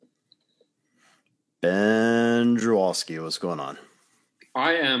Ben Drewalski, what's going on?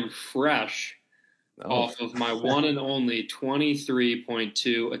 I am fresh Oh, off of my one and only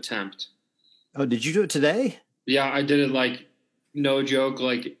 23.2 attempt. oh, did you do it today? Yeah, I did it like, no joke,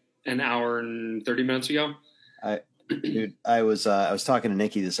 like an hour and 30 minutes ago. I, dude, I was talking to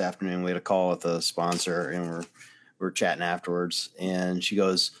Nikki this afternoon. We had a call with a sponsor, and we're chatting afterwards. And she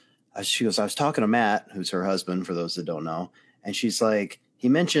goes, I was talking to Matt, who's her husband, for those that don't know, and she's like, he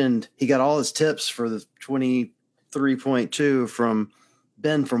mentioned he got all his tips for the 23.2 from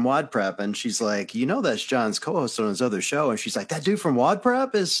Ben from Wad Prep, and she's like, that's John's co-host on his other show, and she's like, that dude from Wad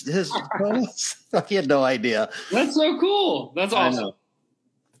Prep is his co-host. He had no idea. That's so cool. That's I awesome. know.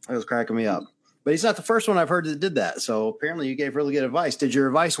 It was cracking me up. But he's not the first one I've heard that did that. So apparently you gave really good advice. Did your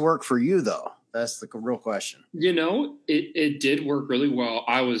advice work for you, though? That's the real question. It did work really well.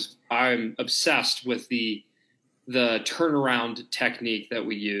 I'm obsessed with the turnaround technique that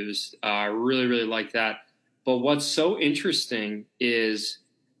we used. I really, really like that. But what's so interesting is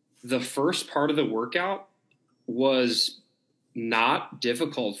the first part of the workout was not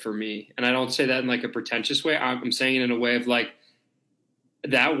difficult for me. And I don't say that in like a pretentious way. I'm saying it in a way of like,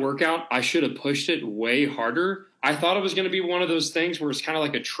 that workout, I should have pushed it way harder. I thought it was going to be one of those things where it's kind of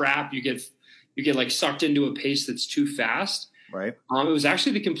like a trap. You get like sucked into a pace that's too fast. Right. It was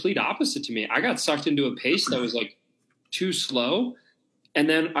actually the complete opposite to me. I got sucked into a pace that was like too slow. And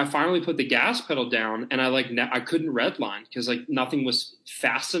then I finally put the gas pedal down, and I couldn't redline because like nothing was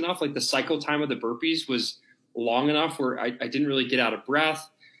fast enough. Like the cycle time of the burpees was long enough where I didn't really get out of breath,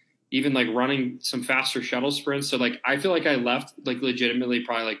 even like running some faster shuttle sprints. So like I feel like I left like legitimately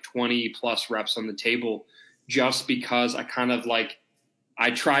probably like 20 plus reps on the table just because I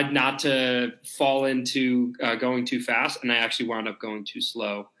tried not to fall into going too fast, and I actually wound up going too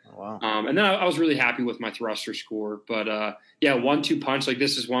slow. Oh, wow. And then I was really happy with my thruster score. But yeah, 1-2 punch, like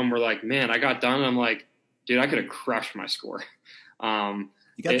this is one where like, man, I got done. And I'm like, dude, I could have crushed my score. You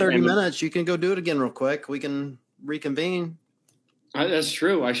got 30 minutes. You can go do it again real quick. We can reconvene. That's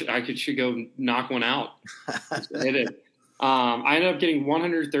true. I should go knock one out. Hit it. I ended up getting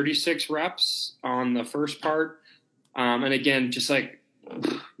 136 reps on the first part. And again, just like,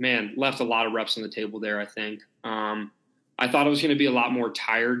 man, left a lot of reps on the table there, I think. I thought I was going to be a lot more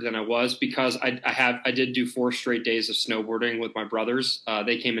tired than I was because I did do 4 straight days of snowboarding with my brothers.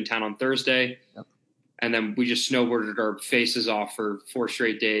 They came in town on Thursday. Yep. And then we just snowboarded our faces off for 4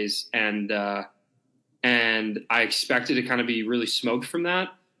 straight days. And I expected to kind of be really smoked from that.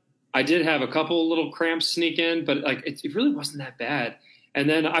 I did have a couple little cramps sneak in, but like it really wasn't that bad. And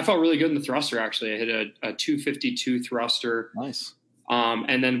then I felt really good in the thruster, actually. I hit a 252 thruster. Nice.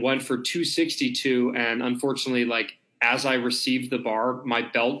 And then went for 262. And unfortunately, like as I received the bar, my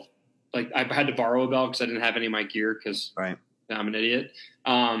belt, like I had to borrow a belt because I didn't have any of my gear because Right. I'm an idiot.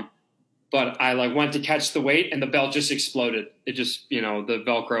 But I like went to catch the weight and the belt just exploded. It just, the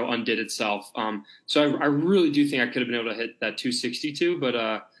Velcro undid itself. So I really do think I could have been able to hit that 262, but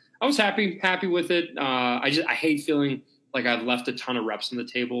I was happy with it. I hate feeling like I've left a ton of reps on the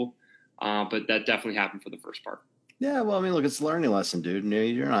table. But that definitely happened for the first part. Yeah, well, I mean, look, it's a learning lesson, dude.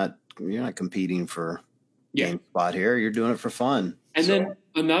 You're not competing for game spot here. You're doing it for fun. And then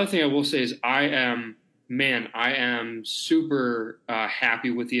another thing I will say is I am super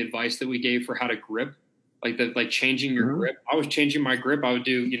happy with the advice that we gave for how to grip, like changing your grip. I was changing my grip. I would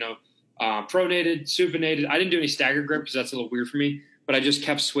do, pronated, supinated. I didn't do any stagger grip because that's a little weird for me, but I just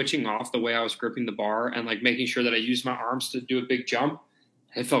kept switching off the way I was gripping the bar and like making sure that I used my arms to do a big jump.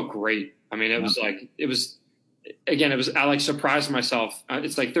 It felt great. I mean, I like surprised myself.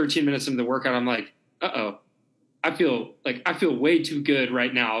 It's like 13 minutes into the workout. I'm like, I feel way too good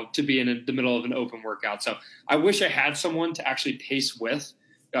right now to be in the middle of an open workout. So I wish I had someone to actually pace with.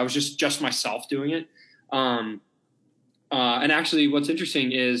 I was just myself doing it. And actually what's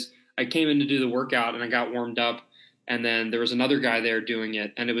interesting is I came in to do the workout and I got warmed up, and then there was another guy there doing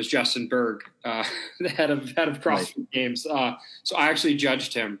it, and it was Justin Berg, the head of CrossFit Games. So I actually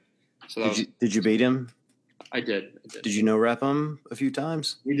judged him. So did you beat him? I did. Did you rep him a few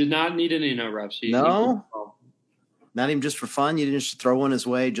times? We did not need any no reps. No? Not even just for fun? You didn't just throw one his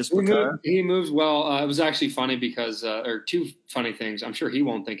way just because? He moves well. It was actually funny because or two funny things. I'm sure he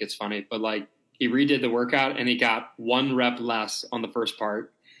won't think it's funny, but like he redid the workout and he got 1 rep less on the first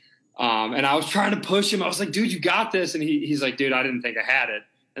part. And I was trying to push him. I was like, dude, you got this. And he's like, dude, I didn't think I had it.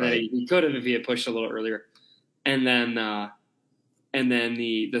 And then he could have if he had pushed a little earlier. And then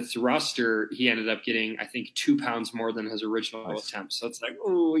the thruster, he ended up getting, I think, 2 pounds more than his original attempt. So it's like,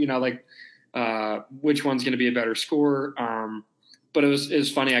 which one's going to be a better score? But it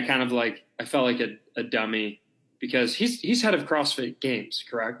was funny. I felt like a dummy because he's head of CrossFit Games,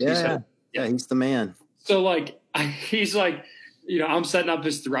 correct? Yeah. Yeah, he's the man. So like he's like, I'm setting up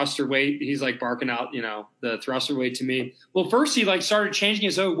his thruster weight. He's like barking out, the thruster weight to me. Well, first he like started changing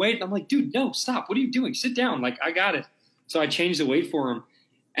his own weight. And I'm like, dude, no, stop. What are you doing? Sit down. Like, I got it. So I changed the weight for him.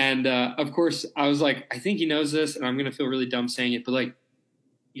 And of course I was like, I think he knows this and I'm going to feel really dumb saying it, but like,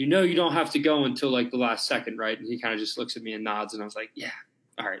 you don't have to go until like the last second, right? And he kind of just looks at me and nods. And I was like, yeah,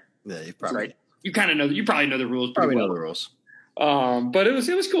 all right. Yeah, you probably right. You kind of know, you probably know the rules. Probably know the rules. But it was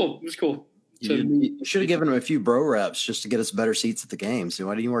cool. It was cool. You should have given him a few bro reps just to get us better seats at the games. So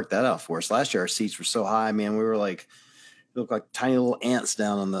why didn't you work that out for us? Last year, our seats were so high, man. We were like, looked like tiny little ants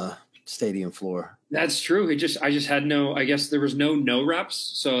down on the stadium floor. That's true. I just had I guess there was no reps.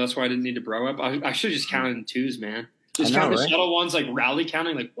 So that's why I didn't need to bro up. I should have just counted in twos, man. Just count the shuttle ones, like rally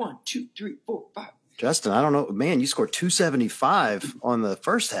counting, like 1, 2, 3, 4, 5. Justin, I don't know. Man, you scored 275 on the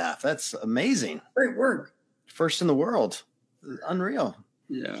first half. That's amazing. Great work. First in the world. Unreal.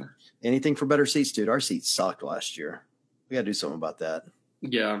 Yeah. Anything for better seats, dude. Our seats sucked last year. We got to do something about that.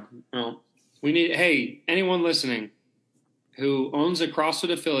 Yeah. Well, hey, anyone listening who owns a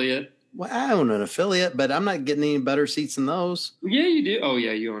CrossFit affiliate. Well, I own an affiliate, but I'm not getting any better seats than those. Yeah, you do. Oh,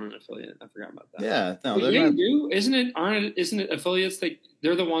 yeah, you own an affiliate. I forgot about that. Yeah. No, you do. Isn't it affiliates that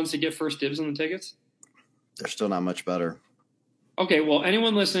they're the ones that get first dibs on the tickets? They're still not much better. Okay, well,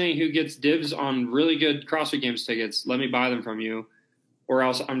 anyone listening who gets dibs on really good CrossFit Games tickets, let me buy them from you, or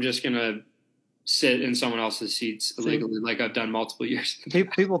else I'm just going to sit in someone else's seats illegally like I've done multiple years.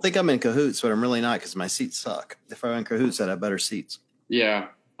 People think I'm in cahoots, but I'm really not because my seats suck. If I were in cahoots, I'd have better seats. Yeah.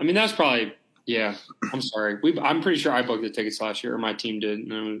 I mean, that's probably – yeah. I'm sorry. I'm pretty sure I booked the tickets last year, or my team did,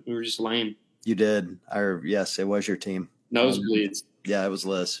 and we were just lame. You did. Yes, it was your team. Nosebleeds. Yeah, it was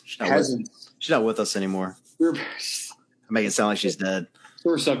Liz. She's not with us anymore. I make it sound like she's dead.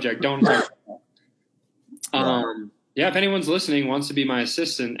 Sore subject. Don't talk about that. Yeah, if anyone's listening, wants to be my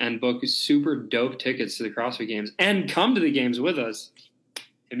assistant and book super dope tickets to the CrossFit Games and come to the games with us,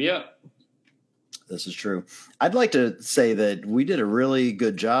 hit me up. This is true. I'd like to say that we did a really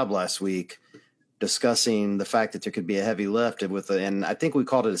good job last week discussing the fact that there could be a heavy lift and I think we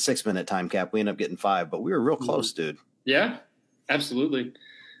called it a 6-minute time cap. We ended up getting 5, but we were real close, dude. Yeah, absolutely.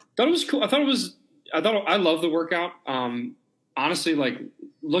 Thought it was cool. I love the workout. Honestly, like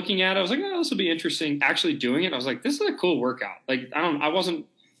looking at it, I was like, oh, this will be interesting. Actually doing it, I was like, this is a cool workout. Like, it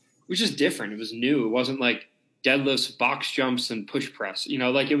was just different. It was new. It wasn't like deadlifts, box jumps, and push press.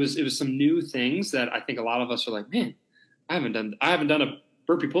 Like it was some new things that I think a lot of us are like, man, I haven't done a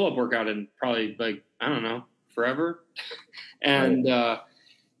burpee pull-up workout in probably like, I don't know, forever. And,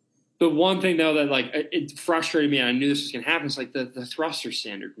 the one thing though that like it frustrated me, and I knew this was going to happen, is like the thruster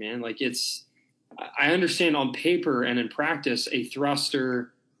standard, man. Like I understand on paper and in practice, a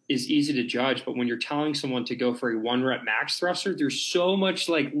thruster is easy to judge, but when you're telling someone to go for a 1 rep max thruster, there's so much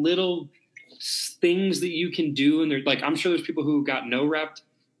like little things that you can do. And they're like, I'm sure there's people who got no rep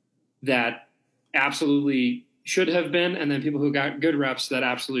that absolutely should have been. And then people who got good reps that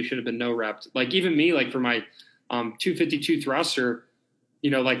absolutely should have been no rep. Like even me, like for my 252 thruster,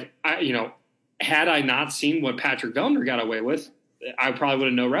 had I not seen what Patrick Vellner got away with, I probably would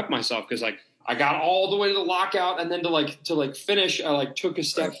have no rep myself. Cause like I got all the way to the lockout, and then to finish, I like took a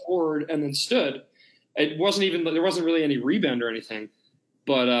step forward and then stood. There wasn't really any rebound or anything,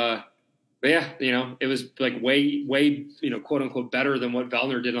 but yeah, it was like way, quote unquote better than what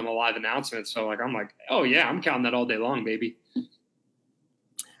Vellner did on the live announcement. So like, I'm like, oh yeah, I'm counting that all day long, baby.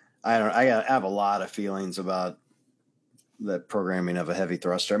 I have a lot of feelings about the programming of a heavy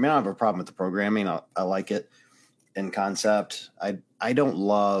thruster. I mean, I don't have a problem with the programming. I like it in concept. I don't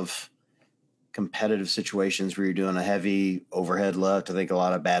love competitive situations where you're doing a heavy overhead lift. I think a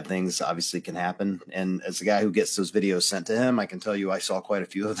lot of bad things obviously can happen. And as a guy who gets those videos sent to him, I can tell you I saw quite a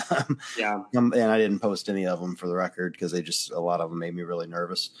few of them. Yeah. And I didn't post any of them for the record because a lot of them made me really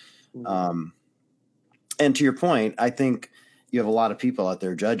nervous. Mm-hmm. And to your point, I think you have a lot of people out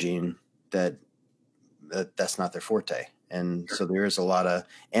there judging that's not their forte. And so there is a lot of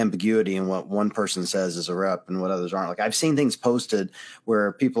ambiguity in what one person says is a rep and what others aren't. Like I've seen things posted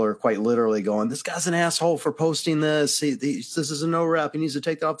where people are quite literally going, this guy's an asshole for posting this. This is a no rep. He needs to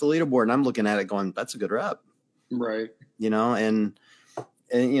take that off the leaderboard. And I'm looking at it going, that's a good rep. Right. And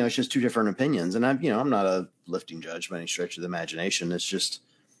it's just two different opinions. And I'm not a lifting judge by any stretch of the imagination. It's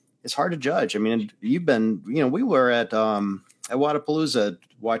hard to judge. I mean, you've been, we were at Wodapalooza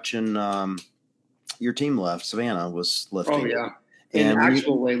watching, your team left. Savannah was lifting. Oh yeah, and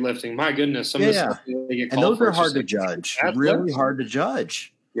actual weightlifting. My goodness, some of the stuff they get and those are hard to judge. Really hard to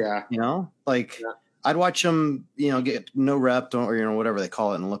judge. Yeah, I'd watch them. Get no rep or whatever they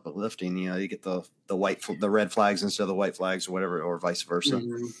call it in lifting. You get the red flags instead of the white flags or whatever, or vice versa.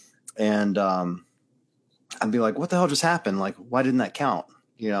 Mm-hmm. and I'd be like, what the hell just happened? Like, why didn't that count?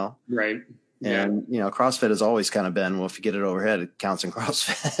 Right. And CrossFit has always kind of been, well, if you get it overhead, it counts in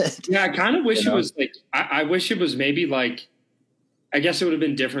CrossFit. Yeah, I kind of wish it was like I wish it was maybe like, I guess it would have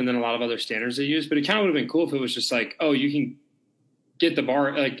been different than a lot of other standards they use, but it kind of would have been cool if it was just like, oh, you can get the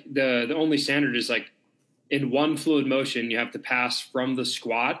bar, like the only standard is like in one fluid motion you have to pass from the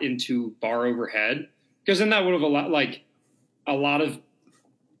squat into bar overhead, because then that would have a lot of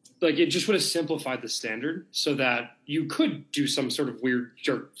like, it just would have simplified the standard so that you could do some sort of weird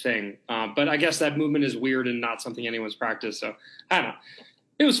jerk thing. But I guess that movement is weird and not something anyone's practiced. So I don't know.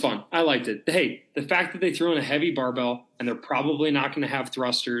 It was fun. I liked it. Hey, the fact that they threw in a heavy barbell and they're probably not going to have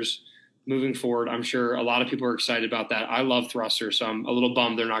thrusters moving forward, I'm sure a lot of people are excited about that. I love thrusters, so I'm a little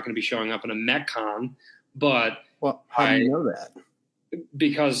bummed they're not going to be showing up in a Metcon. But how do you know that?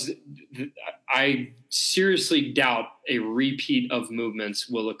 Because I seriously doubt a repeat of movements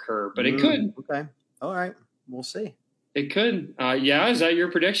will occur, but it could. Okay. All right. We'll see. It could. Yeah. Is that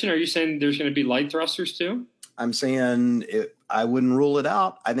your prediction? Are you saying there's going to be light thrusters too? I'm saying I wouldn't rule it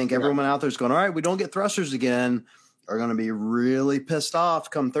out. I think everyone out there is going, all right, we don't get thrusters again, are going to be really pissed off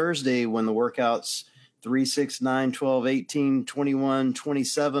come Thursday when the workouts 3, 6, 9, 12, 18, 21,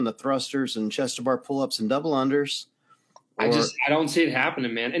 27, the thrusters and chest to bar pull-ups and double unders. I don't see it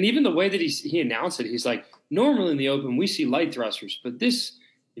happening, man. And even the way that he announced it, he's like, normally in the open we see light thrusters, but this,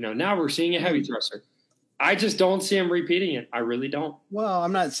 now we're seeing a heavy thruster. I just don't see him repeating it. I really don't. Well,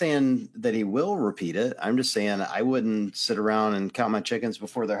 I'm not saying that he will repeat it. I'm just saying I wouldn't sit around and count my chickens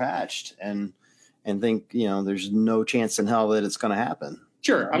before they're hatched and think, there's no chance in hell that it's going to happen.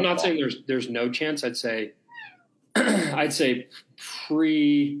 Sure. I'm not saying there's no chance. I'd say trying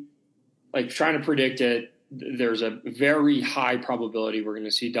to predict it, there's a very high probability we're going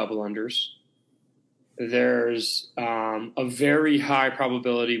to see double unders. There's a very high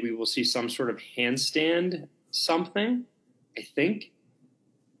probability we will see some sort of handstand something, I think.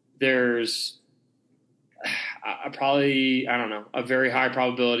 There's a very high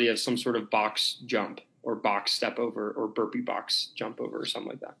probability of some sort of box jump or box step over or burpee box jump over or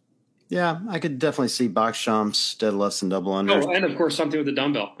something like that. Yeah, I could definitely see box jumps, deadlifts, and double unders. Oh, and of course something with the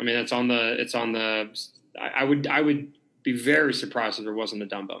dumbbell. I mean, it's on the. I would be very surprised if there wasn't a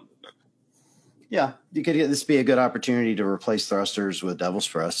dumbbell movement. Yeah, you could get this be a good opportunity to replace thrusters with devil's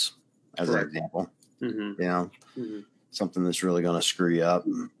press as an example. Mm-hmm. Something that's really going to screw you up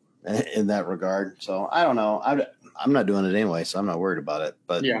in that regard. So I don't know. I'm not doing it anyway, so I'm not worried about it.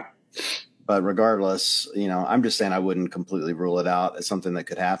 But yeah. But regardless, I'm just saying I wouldn't completely rule it out as something that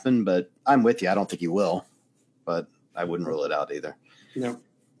could happen. But I'm with you. I don't think he will, but I wouldn't rule it out either. No,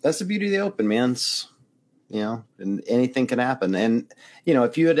 that's the beauty of the open, man. And anything can happen. And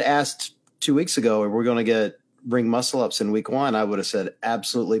if you had asked 2 weeks ago, we're going to bring muscle ups in week 1, I would have said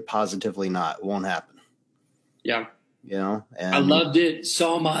absolutely, positively not. It won't happen. Yeah. And I loved it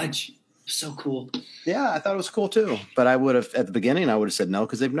so much. So cool. Yeah, I thought it was cool too. But I would have, at the beginning, I would have said no,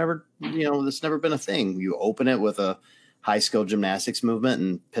 because they've never, it's never been a thing. You open it with a high skill gymnastics movement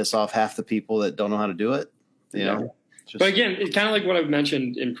and piss off half the people that don't know how to do it. But again, it's kind of like what I've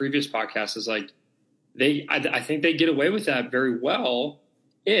mentioned in previous podcasts is like I think they get away with that very well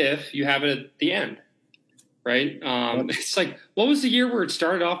if you have it at the end. Right. It's like, what was the year where it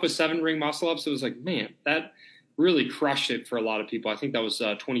started off with 7 ring muscle ups? It was like, man, that really crushed it for a lot of people. I think that was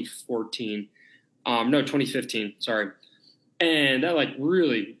 2014. 2015. Sorry. And that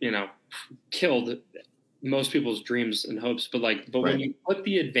really, killed most people's dreams and hopes. But when you put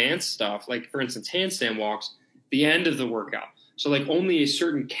the advanced stuff, like for instance, handstand walks, the end of the workout. So only a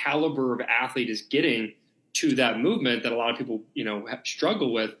certain caliber of athlete is getting to that movement that a lot of people,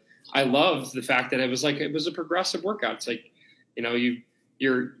 struggle with. I love the fact that it was a progressive workout. It's like,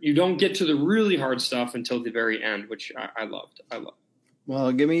 you don't get to the really hard stuff until the very end, which I loved.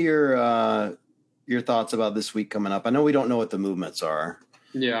 Well, give me your thoughts about this week coming up. I know we don't know what the movements are.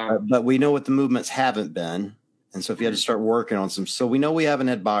 Yeah. But we know what the movements haven't been. And so if you had to start working on so we know we haven't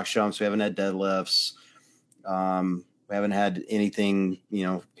had box jumps. We haven't had deadlifts. We haven't had anything,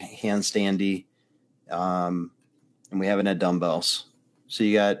 handstandy. And we haven't had dumbbells. So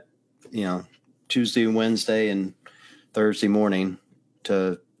you got, Tuesday, Wednesday, and Thursday morning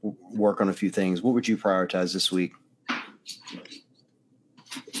to work on a few things. What would you prioritize this week?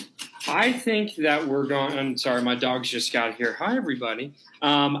 I think that I'm sorry, my dogs just got here. Hi, everybody.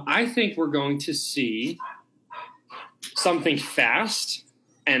 I think we're going to see something fast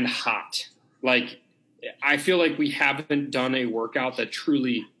and hot. I feel like we haven't done a workout that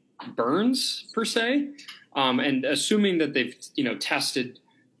truly burns per se. And assuming that they've, tested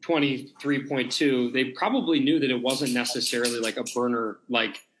 23.2, they probably knew that it wasn't necessarily like a burner,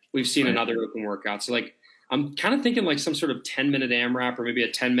 like we've seen in other open workouts. So like, I'm kind of thinking like some sort of 10-minute AMRAP or maybe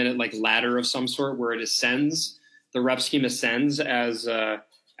a 10-minute like ladder of some sort where it ascends, the rep scheme ascends as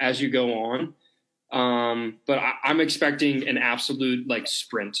you go on. But I'm expecting an absolute like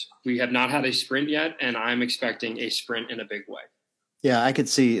sprint. We have not had a sprint yet, and I'm expecting a sprint in a big way. Yeah, I could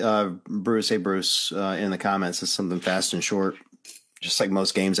see Bruce in the comments is something fast and short, just like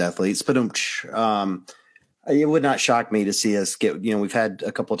most games athletes. But it would not shock me to see us get, we've had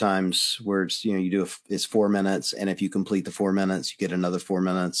a couple of times where it's, it's 4 minutes. And if you complete the 4 minutes, you get another 4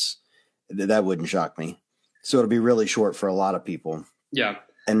 minutes. That wouldn't shock me. So it'll be really short for a lot of people. Yeah.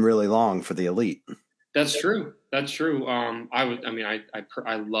 And really long for the elite. That's true. That's true.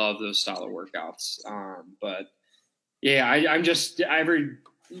 I love those style of workouts. But yeah,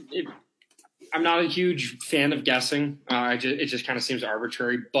 I'm not a huge fan of guessing. It just kind of seems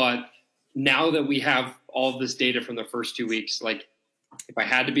arbitrary. But now that we have all of this data from the first 2 weeks, like if I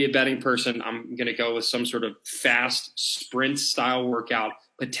had to be a betting person, I'm going to go with some sort of fast sprint style workout,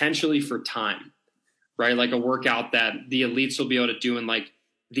 potentially for time, right? Like a workout that the elites will be able to do in like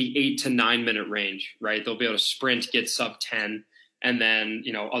the 8 to 9 minute range, right? They'll be able to sprint, get sub 10, and then,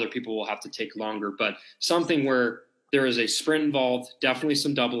 other people will have to take longer, but something where there is a sprint involved, definitely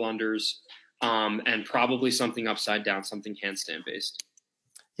some double unders, and probably something upside down, something handstand based.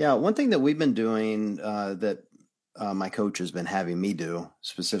 Yeah. One thing that we've been doing that my coach has been having me do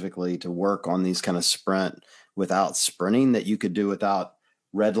specifically to work on these kind of sprint without sprinting that you could do without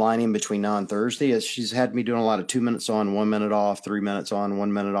redlining between now and Thursday is she's had me doing a lot of 2 minutes on, 1 minute off, 3 minutes on,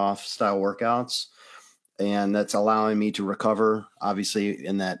 1 minute off style workouts. And that's allowing me to recover, obviously,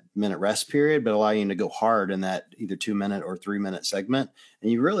 in that minute rest period, but allowing you to go hard in that either 2 minute or 3 minute segment. And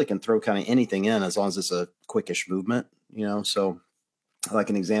you really can throw kind of anything in as long as it's a quickish movement, So, like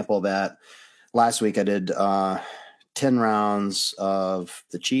an example of that, last week I did 10 rounds of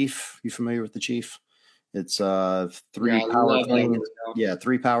the Chief. You familiar with the Chief? It's 3 power clean. Yeah,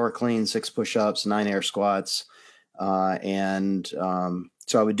 3 power clean, 6 push-ups, 9 air squats. So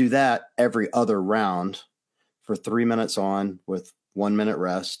I would do that every other round for 3 minutes on with 1 minute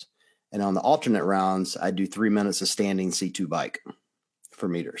rest. And on the alternate rounds, I do 3 minutes of standing C2 bike for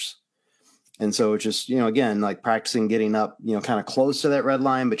meters. And so it's just, again, like practicing getting up, kind of close to that red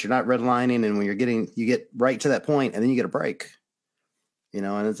line, but you're not redlining. And when you get right to that point and then you get a break. And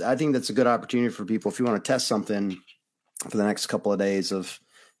I think that's a good opportunity for people if you want to test something for the next couple of days of,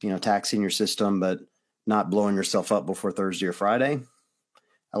 taxing your system, but not blowing yourself up before Thursday or Friday.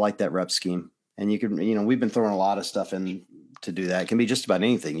 I like that rep scheme. And you can, we've been throwing a lot of stuff in to do that. It can be just about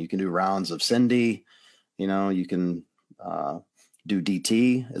anything. You can do rounds of Cindy, you can do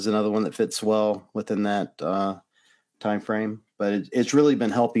DT is another one that fits well within that time frame. But it's really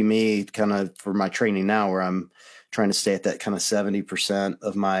been helping me kind of for my training now where I'm trying to stay at that kind of 70%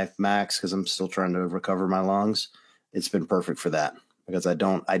 of my max because I'm still trying to recover my lungs. It's been perfect for that because I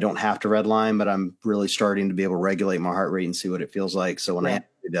don't have to redline, but I'm really starting to be able to regulate my heart rate and see what it feels like. So when I have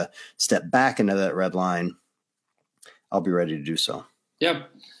to step back into that red line, I'll be ready to do so. Yeah.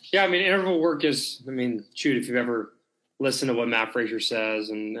 Yeah. Interval work is, shoot, if you've ever listened to what Matt Frazier says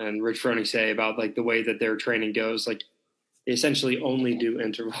and Rich Froning say about like the way that their training goes, like they essentially only do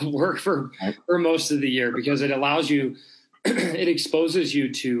interval work for most of the year because it allows you, it exposes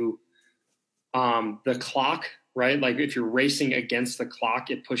you to the clock, right? Like if you're racing against the clock,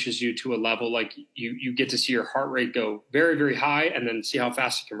 it pushes you to a level like you get to see your heart rate go very, very high and then see how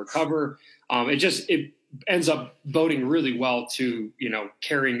fast you can recover. It ends up boding really well to,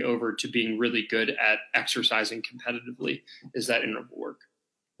 carrying over to being really good at exercising competitively is that interval work.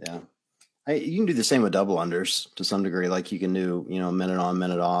 Yeah. You can do the same with double unders to some degree. Like you can do, minute on,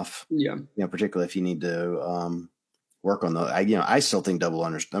 minute off. Yeah. Particularly if you need to work on those. I still think double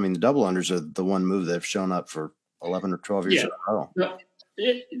unders. The double unders are the one move that have shown up for 11 or 12 years in a row.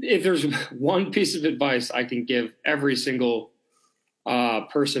 If there's one piece of advice I can give every single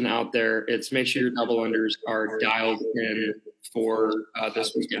person out there, it's make sure your double unders are dialed in for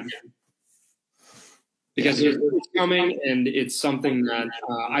this weekend. Because it's coming and it's something that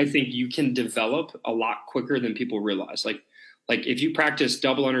I think you can develop a lot quicker than people realize. Like if you practice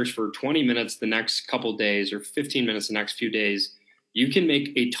double unders for 20 minutes the next couple days or 15 minutes the next few days, you can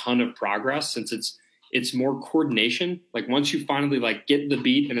make a ton of progress since it's more coordination. Like once you finally like get the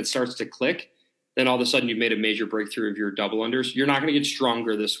beat and it starts to click, then all of a sudden you've made a major breakthrough of your double unders. You're not going to get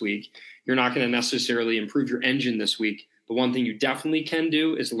stronger this week. You're not going to necessarily improve your engine this week. But one thing you definitely can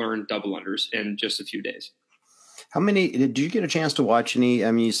do is learn double unders in just a few days. How many did you get a chance to watch any?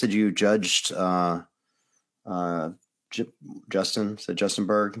 You said you judged Justin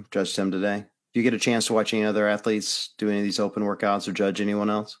Berg, judged him today. Do you get a chance to watch any other athletes do any of these open workouts or judge anyone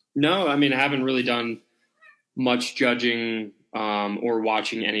else? No, I mean, I haven't really done much judging or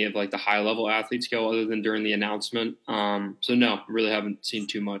watching any of like the high level athletes go other than during the announcement. So no, really haven't seen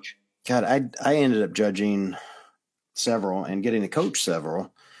too much. God, I ended up judging several and getting to coach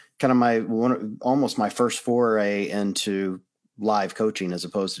several. Kind of almost my first foray into live coaching as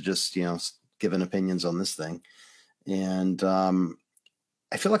opposed to just, giving opinions on this thing. And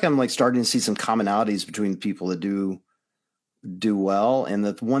I feel like I'm like starting to see some commonalities between people that do well. And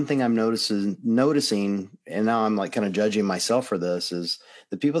the one thing I'm noticing, and now I'm like kind of judging myself for this, is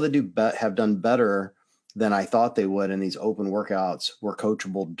the people that have done better than I thought they would in these open workouts were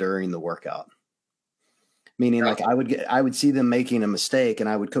coachable during the workout. Meaning, like I would see them making a mistake, and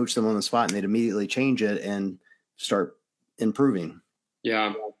I would coach them on the spot, and they'd immediately change it and start improving.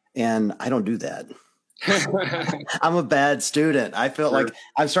 Yeah, and I don't do that. I'm a bad student. I feel like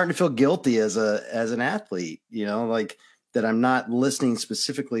I'm starting to feel guilty as an athlete. Like that I'm not listening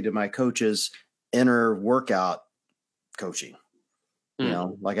specifically to my coach's inner workout coaching.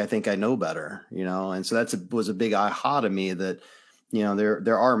 Like I think I know better. And so was a big aha to me that.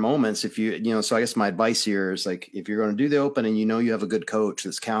 There are moments if so I guess my advice here is like, if you're going to do the open and you have a good coach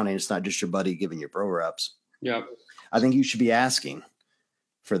that's counting, it's not just your buddy giving you pro reps. Yeah. I think you should be asking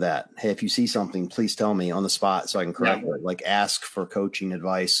for that. Hey, if you see something, please tell me on the spot so I can correct it. Like ask for coaching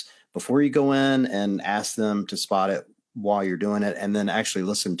advice before you go in and ask them to spot it while you're doing it. And then actually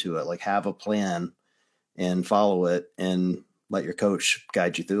listen to it, like have a plan and follow it and let your coach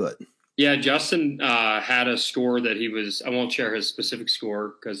guide you through it. Yeah, Justin had a score that I won't share his specific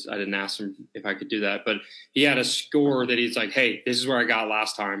score because I didn't ask him if I could do that, but he had a score that he's like, hey, this is where I got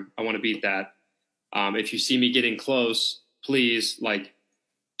last time. I want to beat that. If you see me getting close, please like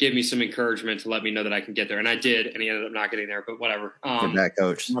give me some encouragement to let me know that I can get there. And I did, and he ended up not getting there, but whatever. Good bad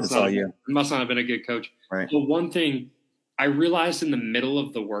coach. That's all you. Must not have been a good coach. Right. But one thing I realized in the middle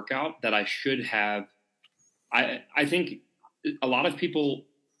of the workout that I should have, I think a lot of people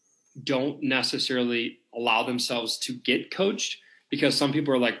don't necessarily allow themselves to get coached because some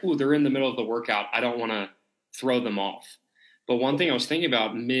people are like, oh, they're in the middle of the workout. I don't want to throw them off. But one thing I was thinking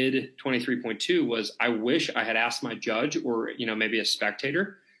about mid 23.2 was I wish I had asked my judge or, maybe a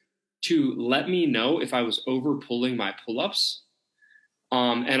spectator to let me know if I was over pulling my pull-ups.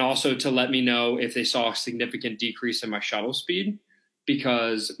 And also to let me know if they saw a significant decrease in my shuttle speed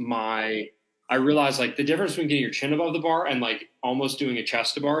because I realized like the difference between getting your chin above the bar and like almost doing a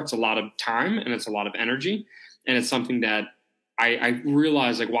chest to bar, it's a lot of time and it's a lot of energy. And it's something that I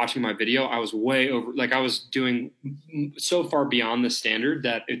realized like watching my video, I was way over, like I was doing so far beyond the standard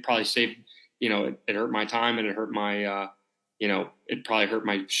that it probably saved, it hurt my time and it hurt my, it probably hurt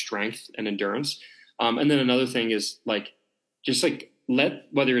my strength and endurance. And then another thing is like, just like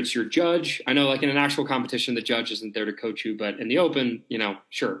whether it's your judge, I know like in an actual competition, the judge isn't there to coach you, but in the open,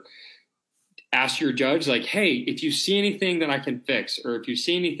 sure. Ask your judge like, hey, if you see anything that I can fix, or if you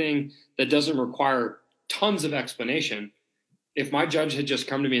see anything that doesn't require tons of explanation, if my judge had just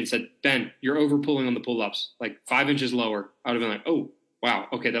come to me and said, Ben, you're over pulling on the pull-ups, like 5 inches lower, I would have been like, oh, wow,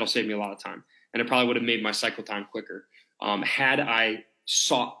 okay, that'll save me a lot of time. And it probably would have made my cycle time quicker had I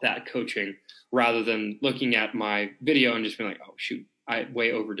sought that coaching rather than looking at my video and just being like, oh, shoot, I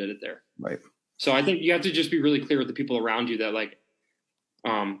way overdid it there. Right. So I think you have to just be really clear with the people around you that like,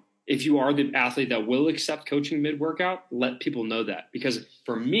 if you are the athlete that will accept coaching mid-workout, let people know that. Because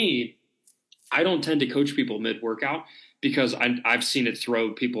for me, I don't tend to coach people mid-workout because I've seen it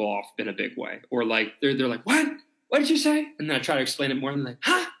throw people off in a big way. Or like they're like, what? What did you say? And then I try to explain it more and they're like,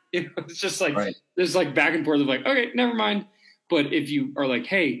 huh? It's just like There's like back and forth of like, okay, never mind. But if you are like,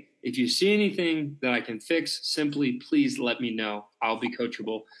 hey, if you see anything that I can fix, simply please let me know. I'll be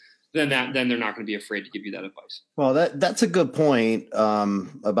coachable. Then they're not going to be afraid to give you that advice. Well, that's a good point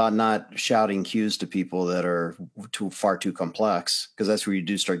about not shouting cues to people that are far too complex, because that's where you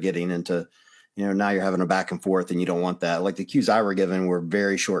do start getting into, now you're having a back and forth and you don't want that. Like the cues I were given were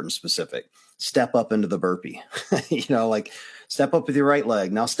very short and specific. Step up into the burpee, like step up with your right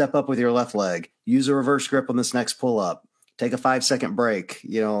leg. Now step up with your left leg. Use a reverse grip on this next pull up. Take a 5-second break,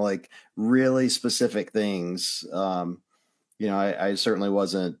 like really specific things. I certainly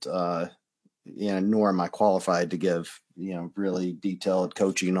wasn't, nor am I qualified to give, really detailed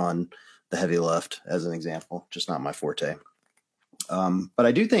coaching on the heavy lift as an example, just not my forte. But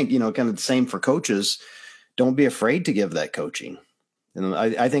I do think, kind of the same for coaches. Don't be afraid to give that coaching. And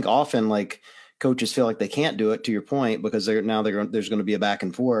I think often like coaches feel like they can't do it, to your point, because there's going to be a back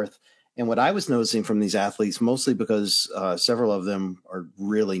and forth. And what I was noticing from these athletes, mostly because several of them are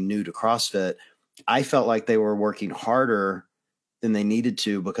really new to CrossFit, I felt like they were working harder than they needed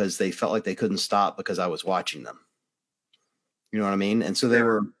to because they felt like they couldn't stop because I was watching them. You know what I mean? And so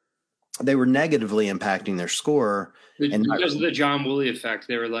they were negatively impacting their score. And because of the John Woolley effect,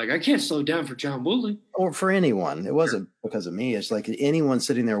 they were like, I can't slow down for John Woolley. Or for anyone. It wasn't because of me. It's like anyone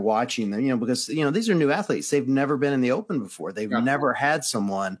sitting there watching them, because, these are new athletes. They've never been in the open before. They've never had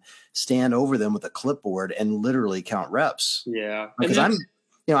someone stand over them with a clipboard and literally count reps. Yeah. Because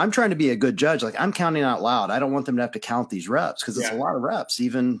I'm trying to be a good judge. Like, I'm counting out loud. I don't want them to have to count these reps because it's a lot of reps,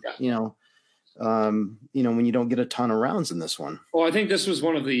 even, when you don't get a ton of rounds in this one. Well, I think this was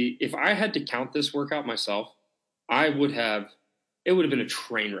if I had to count this workout myself, it would have been a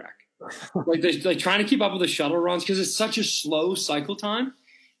train wreck. like trying to keep up with the shuttle runs because it's such a slow cycle time,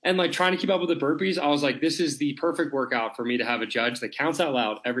 and like trying to keep up with the burpees. I was like, this is the perfect workout for me to have a judge that counts out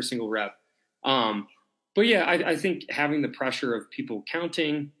loud every single rep. But yeah, I think having the pressure of people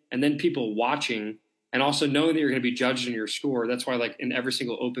counting and then people watching, and also knowing that you're going to be judged on your score. That's why, like, in every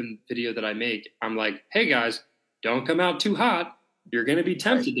single open video that I make, I'm like, hey guys, don't come out too hot. You're going to be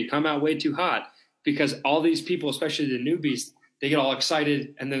tempted to come out way too hot. Because all these people, especially the newbies, they get all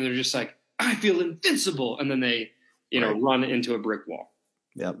excited and then they're just like, I feel invincible. And then they, run into a brick wall.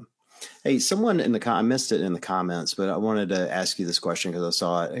 Yep. Hey, someone I missed it in the comments, but I wanted to ask you this question because I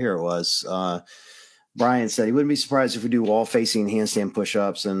saw it. Here it was. Brian said he wouldn't be surprised if we do wall facing handstand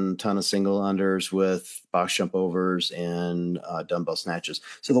push-ups and a ton of single unders with box jump overs and dumbbell snatches.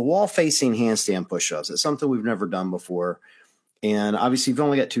 So the wall facing handstand push-ups, it's something we've never done before. And obviously, you've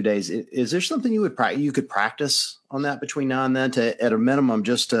only got 2 days. Is there something you could practice on that between now and then at a minimum,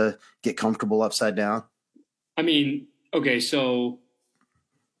 just to get comfortable upside down? I mean, okay, so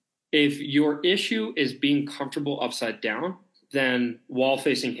if your issue is being comfortable upside down, then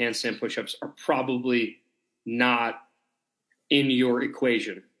wall-facing handstand push-ups are probably not in your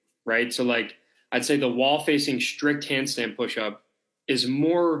equation, right? So, like, I'd say the wall-facing strict handstand push-up is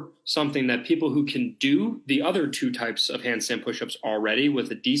more something that people who can do the other two types of handstand push-ups already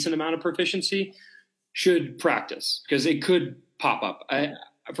with a decent amount of proficiency should practice, because it could pop up.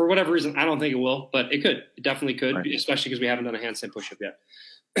 For whatever reason, I don't think it will, but it could. It definitely could, right. Especially because we haven't done a handstand push-up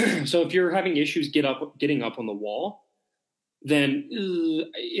yet. So if you're having issues getting up on the wall, then,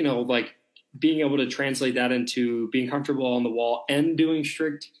 like being able to translate that into being comfortable on the wall and doing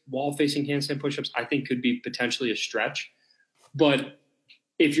strict wall-facing handstand push-ups, I think could be potentially a stretch. But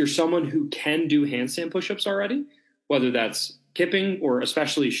if you're someone who can do handstand push-ups already, whether that's kipping or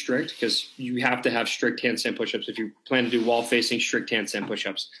especially strict, because you have to have strict handstand push-ups if you plan to do wall-facing strict handstand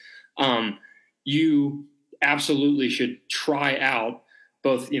push-ups, you absolutely should try out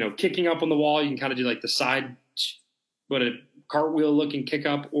both, kicking up on the wall. You can kind of do like the side, a cartwheel-looking kick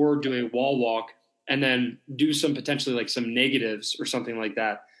up, or do a wall walk, and then do some potentially like some negatives or something like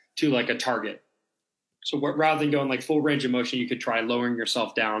that to like a target. So rather than going like full range of motion, you could try lowering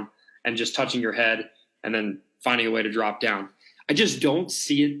yourself down and just touching your head and then finding a way to drop down. I just don't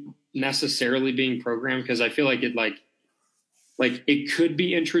see it necessarily being programmed, because I feel like it could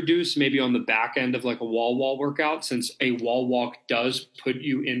be introduced maybe on the back end of like a wall workout, since a wall walk does put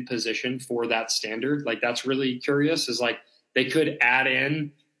you in position for that standard. Like, that's really curious, is like they could add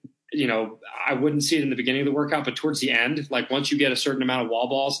in, I wouldn't see it in the beginning of the workout, but towards the end, like once you get a certain amount of wall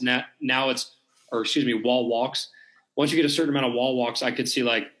walks. Once you get a certain amount of wall walks, I could see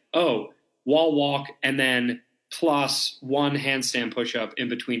like, wall walk and then plus one handstand push-up in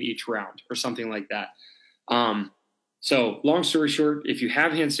between each round or something like that. So long story short, if you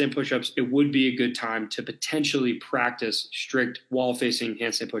have handstand push-ups, it would be a good time to potentially practice strict wall-facing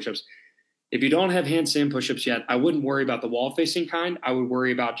handstand push-ups. If you don't have handstand push-ups yet, I wouldn't worry about the wall-facing kind. I would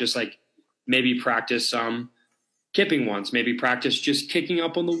worry about just like maybe practice some kipping ones, maybe practice just kicking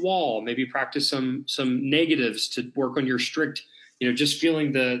up on the wall, maybe practice some negatives to work on your strict, just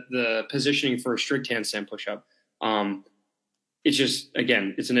feeling the positioning for a strict handstand push-up. It's just,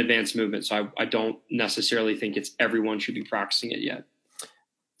 again, it's an advanced movement, so I don't necessarily think everyone should be practicing it yet.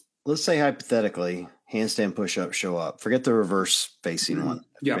 Let's say hypothetically handstand push-ups show up. Forget the reverse facing one.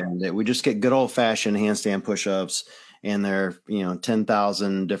 Yeah. And we just get good old-fashioned handstand push-ups, and there are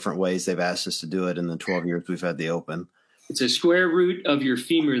 10,000 different ways they've asked us to do it in the 12 years we've had the Open. It's a square root of your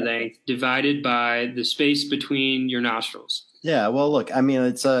femur length divided by the space between your nostrils. Yeah, well, look, I mean,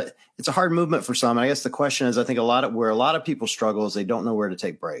 it's a hard movement for some. I guess the question is, I think where a lot of people struggle is they don't know where to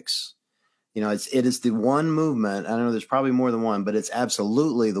take breaks. It is the one movement. I know there's probably more than one, but it's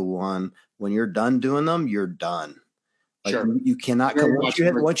absolutely the one. When you're done doing them, you're done. Like, sure. You cannot come once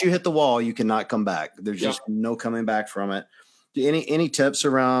you hit the wall, you cannot come back. There's just no coming back from it. Any tips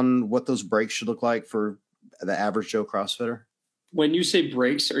around what those breaks should look like for the average Joe CrossFitter? When you say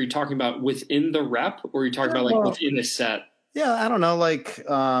breaks, are you talking about within the rep, or are you talking about like within a set? Yeah, I don't know. Like,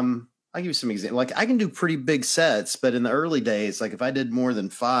 I'll give you some examples. Like, I can do pretty big sets, but in the early days, like if I did more than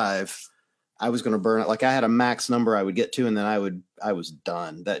 5, I was going to burn it. Like, I had a max number I would get to, and then I was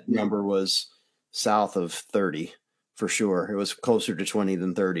done. That number was south of 30 for sure. It was closer to 20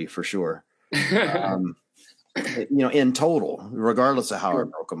 than 30 for sure. Um, in total, regardless of how I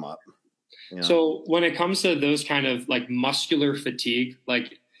broke them up. So when it comes to those kind of like muscular fatigue,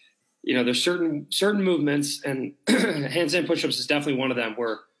 like, there's certain movements, and handstand pushups is definitely one of them,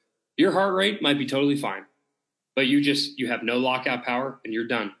 where your heart rate might be totally fine, but you have no lockout power and you're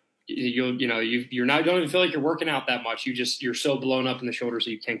done. You're not, don't even feel like you're working out that much. You're so blown up in the shoulders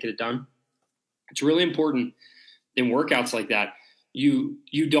that you can't get it done. It's really important in workouts like that. You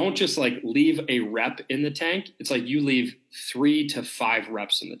don't just like leave a rep in the tank. It's like you leave 3 to 5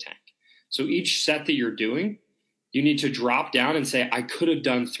 reps in the tank. So each set that you're doing, you need to drop down and say, I could have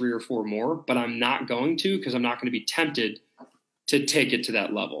done 3 or 4 more, but I'm not going to, because I'm not going to be tempted to take it to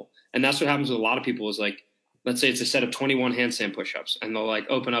that level. And that's what happens with a lot of people is like, let's say it's a set of 21 handstand pushups, and they'll like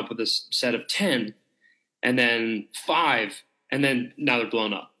open up with this set of 10 and then 5, and then now they're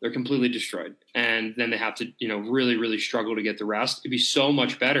blown up. They're completely destroyed. And then they have to, really, really struggle to get the rest. It'd be so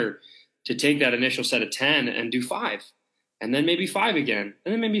much better to take that initial set of 10 and do 5, and then maybe 5 again,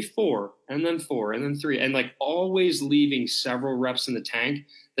 and then maybe 4, and then 4, and then 3, and like always leaving several reps in the tank.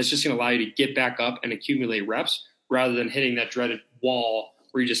 That's just going to allow you to get back up and accumulate reps rather than hitting that dreaded wall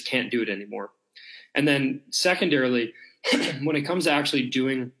where you just can't do it anymore. And then secondarily, when it comes to actually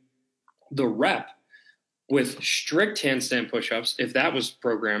doing the rep with strict handstand pushups, if that was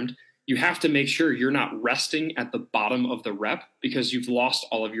programmed, you have to make sure you're not resting at the bottom of the rep, because you've lost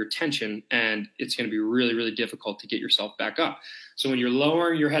all of your tension and it's going to be really, really difficult to get yourself back up. So when you're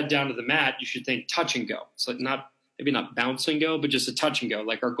lowering your head down to the mat, you should think touch and go. It's like maybe not bounce and go, but just a touch and go.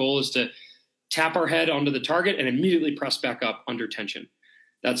 Like our goal is to tap our head onto the target and immediately press back up under tension.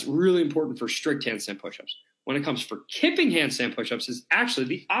 That's really important for strict handstand pushups. When it comes for kipping handstand pushups, is actually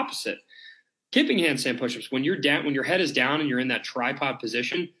the opposite. Kipping handstand pushups, when you're down, when your head is down and you're in that tripod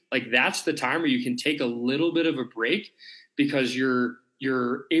position, like that's the time where you can take a little bit of a break, because you're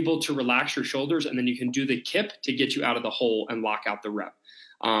able to relax your shoulders, and then you can do the kip to get you out of the hole and lock out the rep.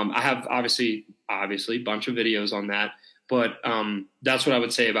 I have obviously a bunch of videos on that, but that's what I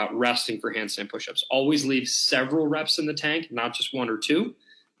would say about resting for handstand pushups. Always leave several reps in the tank, not just 1 or 2,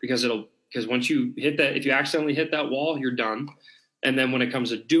 because once you hit that, if you accidentally hit that wall, you're done. And then when it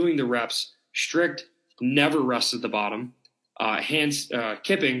comes to doing the reps, strict, never rest at the bottom.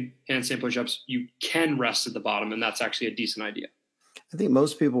 Kipping handstand pushups, you can rest at the bottom, and that's actually a decent idea. I think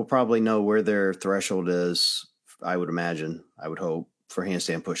most people probably know where their threshold is. I would imagine, I would hope, for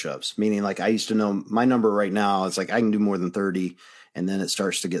handstand pushups. Meaning, like I used to know my number right now. It's like I can do more than 30, and then it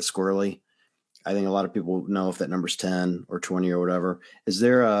starts to get squirrely. I think a lot of people know if that number's 10 or 20 or whatever. Is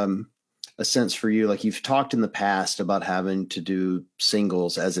there a sense for you, like you've talked in the past about having to do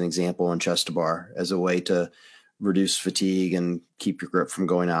singles as an example on chest to bar as a way to reduce fatigue and keep your grip from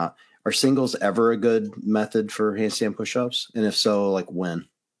going out? Are singles ever a good method for handstand pushups? And if so, like when?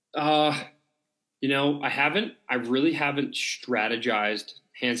 I really haven't strategized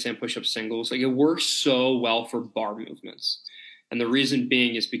handstand pushup singles. Like it works so well for bar movements. And the reason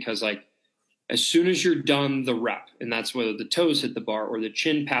being is because like, as soon as you're done the rep, and that's whether the toes hit the bar or the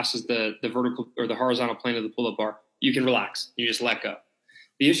chin passes the vertical or the horizontal plane of the pull-up bar, you can relax. You just let go.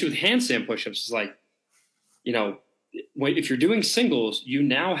 The issue with handstand push-ups is like, if you're doing singles, you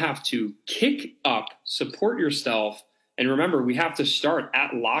now have to kick up, support yourself. And remember, we have to start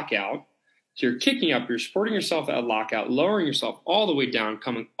at lockout. So you're kicking up, you're supporting yourself at lockout, lowering yourself all the way down,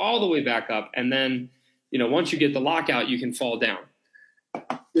 coming all the way back up. And then, once you get the lockout, you can fall down.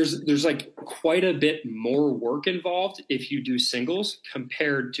 There's like quite a bit more work involved if you do singles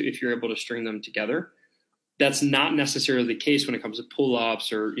compared to if you're able to string them together. That's not necessarily the case when it comes to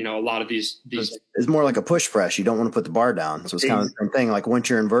pull-ups or, a lot of these. It's more like a push press. You don't want to put the bar down. So it's kind of the same thing. Like once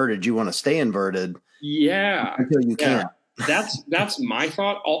you're inverted, you want to stay inverted. Yeah. Until you can't. That's my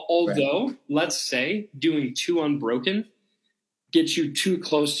thought. Although, right. Let's say doing 2 unbroken gets you too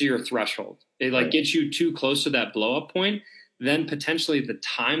close to your threshold. It gets you too close to that blow-up point. Then potentially the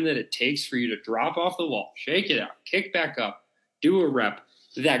time that it takes for you to drop off the wall, shake it out, kick back up, do a rep,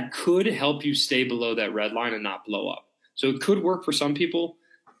 that could help you stay below that red line and not blow up. So it could work for some people.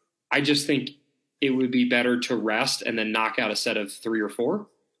 I just think it would be better to rest and then knock out a set of 3 or 4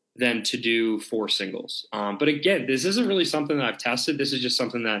 than to do 4 singles. But again, this isn't really something that I've tested. This is just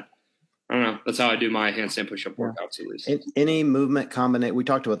something that, I don't know, that's how I do my handstand push-up workouts at least. Any movement combination, we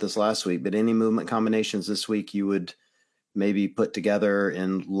talked about this last week, but any movement combinations this week you would maybe put together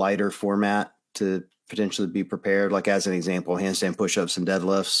in lighter format to potentially be prepared. Like as an example, handstand push-ups and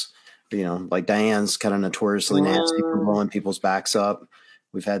deadlifts. You know, like Diane's kind of notoriously nasty for blowing people's backs up.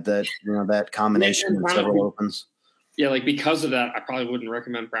 We've had that, you know, that combination in several opens. Yeah, like because of that, I probably wouldn't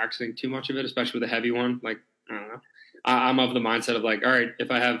recommend practicing too much of it, especially with a heavy one. Like, I don't know. I'm of the mindset of like, all right,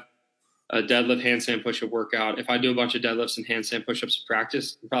 if I have a deadlift, handstand push-up workout, if I do a bunch of deadlifts and handstand push-ups to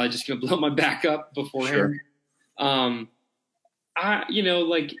practice, I'm probably just going to blow my back up beforehand. Sure.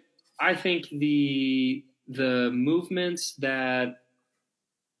 I think the movements that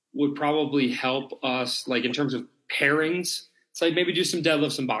would probably help us, like in terms of pairings, it's like maybe do some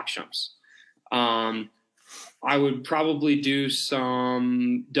deadlifts and box jumps. I would probably do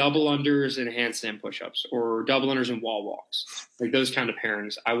some double unders and handstand push-ups, or double unders and wall walks, like those kind of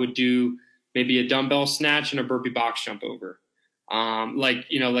pairings. I would do maybe a dumbbell snatch and a burpee box jump over.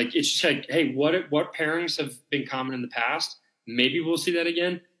 It's just like, hey, what pairings have been common in the past? Maybe we'll see that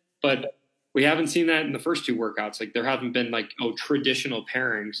again, but we haven't seen that in the first two workouts. Like there haven't been traditional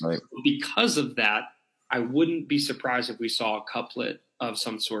pairings. Right. Because of that, I wouldn't be surprised if we saw a couplet of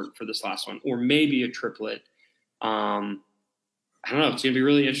some sort for this last one, or maybe a triplet. I don't know. It's going to be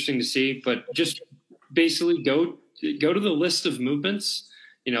really interesting to see, but just basically go to the list of movements.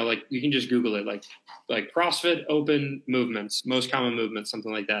 You know, like you can just Google it, like CrossFit open movements, most common movements,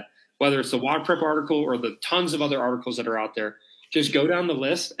 something like that. Whether it's the WOD Prep article or the tons of other articles that are out there, just go down the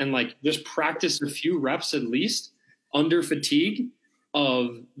list and just practice a few reps at least under fatigue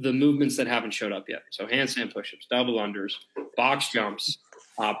of the movements that haven't showed up yet. So handstand push-ups, double unders, box jumps,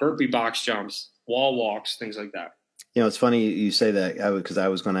 burpee box jumps, wall walks, things like that. You know, it's funny you say that, because I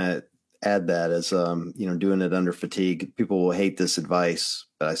was going to add that as, doing it under fatigue. People will hate this advice,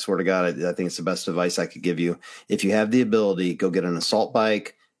 but I swear to God, I think it's the best advice I could give you. If you have the ability, go get an assault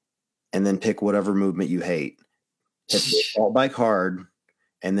bike and then pick whatever movement you hate. Hit the assault bike hard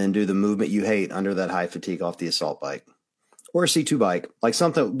and then do the movement you hate under that high fatigue off the assault bike. Or a C2 bike, like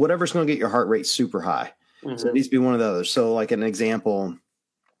something, whatever's going to get your heart rate super high. Mm-hmm. So it needs to be one of the others. So like an example,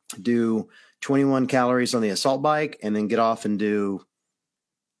 do 21 calories on the assault bike and then get off and do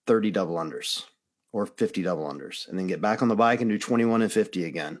 30 double unders or 50 double unders, and then get back on the bike and do 21 and 50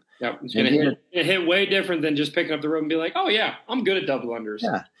 again. Yeah, it's going to hit way different than just picking up the rope and be like, oh yeah, I'm good at double unders.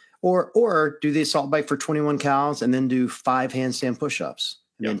 Yeah. Or do the assault bike for 21 calories and then do 5 handstand push-ups.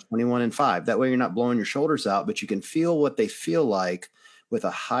 And then 21 and 5. That way you're not blowing your shoulders out, but you can feel what they feel like with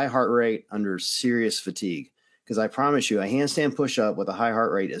a high heart rate under serious fatigue. Because I promise you, a handstand push-up with a high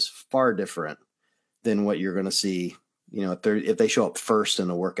heart rate is far different than what you're going to see. You know, if they show up first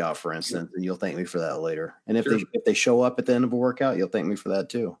in a workout, for instance, and you'll thank me for that later. And if they show up at the end of a workout, you'll thank me for that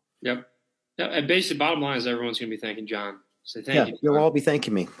too. Yep. Yeah. And basically, bottom line is everyone's going to be thanking John. So thank you. You'll all be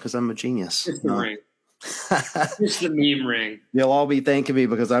thanking me because I'm a genius. It's the ring. It's the meme ring. You'll all be thanking me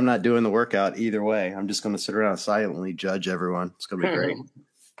because I'm not doing the workout either way. I'm just going to sit around and silently judge everyone. It's going to be great.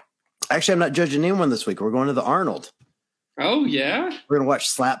 Actually, I'm not judging anyone this week. We're going to the Arnold. Oh, yeah? We're going to watch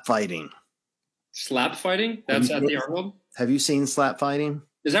slap fighting. Slap fighting? That's at the Arnold? Have you seen slap fighting?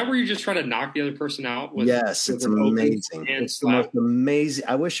 Is that where you just try to knock the other person out? Yes, it's amazing. It's the most amazing.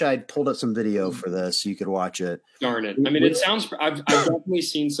 I wish I'd pulled up some video for this so you could watch it. Darn it. I mean, it sounds – I've definitely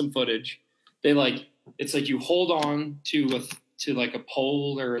seen some footage. It's like you hold on to a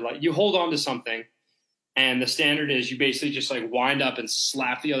pole, or you hold on to something, and the standard is you basically just wind up and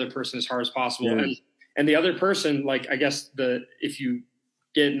slap the other person as hard as possible. Yeah. And the other person, I guess if you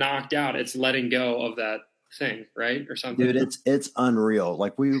get knocked out, it's letting go of that thing, right? Or something. Dude, it's unreal.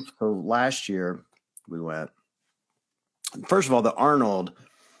 Last year we went. First of all, the Arnold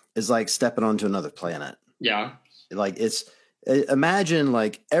is like stepping onto another planet. Yeah.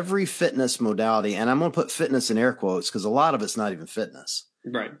 Imagine every fitness modality, and I'm going to put fitness in air quotes because a lot of it's not even fitness.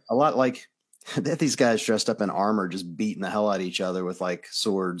 Right. A lot they have these guys dressed up in armor just beating the hell out of each other with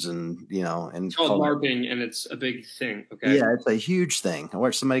swords and, and it's called LARPing, and it's a big thing. Okay. Yeah, it's a huge thing. I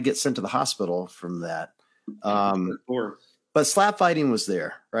watched somebody get sent to the hospital from that. But slap fighting was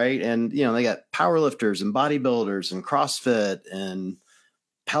there, right? And, they got powerlifters and bodybuilders and CrossFit and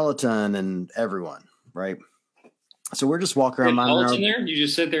Peloton and everyone, right? So we're just walking around. Peloton there? You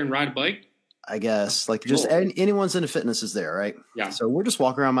just sit there and ride a bike? I guess. Anyone's into fitness is there, right? Yeah. So we're just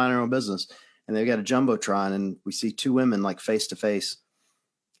walking around minding our own business. And they've got a Jumbotron, and we see two women face to face.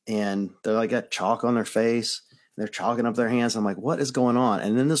 And they're got chalk on their face. And they're chalking up their hands. I'm like, what is going on?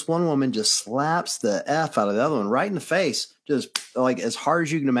 And then this one woman just slaps the F out of the other one right in the face, just as hard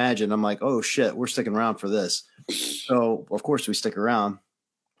as you can imagine. I'm like, oh shit, we're sticking around for this. So of course we stick around.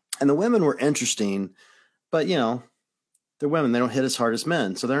 And the women were interesting, but they're women. They don't hit as hard as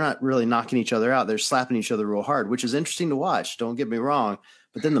men. So they're not really knocking each other out. They're slapping each other real hard, which is interesting to watch. Don't get me wrong.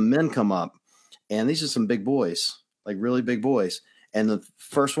 But then the men come up and these are some big boys, like really big boys. And the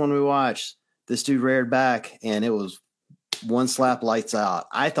first one we watched, this dude reared back, and it was one slap, lights out.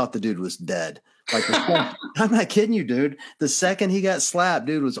 I thought the dude was dead. Like, I'm not kidding you, dude. The second he got slapped,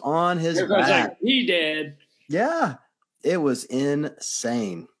 dude was on his Everybody's back. like, he did. Yeah, it was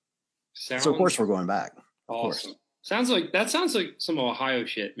insane. So of course we're going back. Awesome. Sounds like some Ohio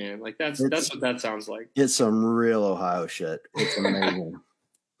shit, man. Like that's what that sounds like. It's some real Ohio shit. It's amazing.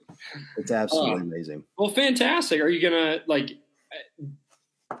 It's absolutely amazing. Well, fantastic. Are you gonna like?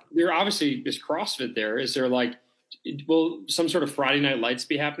 There obviously is CrossFit there. Is there like, will some sort of Friday Night Lights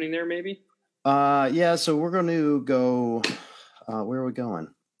be happening there? Maybe. Yeah. So we're going to go. Where are we going?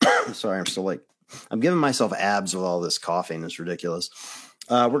 Sorry, I'm still like I'm giving myself abs with all this coughing. It's ridiculous.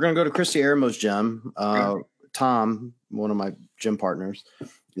 We're going to go to Christy Aramo's gym. Tom, one of my gym partners,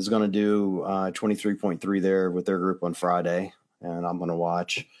 is going to do 23.3 there with their group on Friday, and I'm going to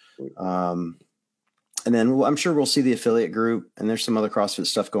watch. And then I'm sure we'll see the affiliate group, and there's some other CrossFit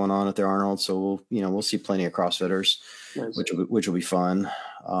stuff going on at their Arnold. So we'll see plenty of CrossFitters, nice. which will be fun.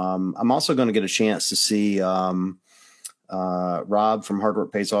 I'm also going to get a chance to see Rob from Hard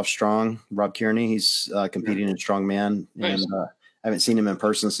Work Pays Off Strong, Rob Kearney. He's competing in Strongman, nice. And I haven't seen him in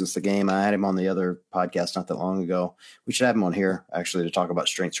person since the game. I had him on the other podcast not that long ago. We should have him on here actually to talk about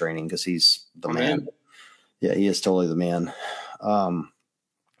strength training because he's the man. Yeah, he is totally the man.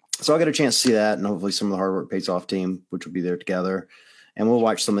 So I'll get a chance to see that, and hopefully some of the Hard Work Pays Off team, which will be there together. And we'll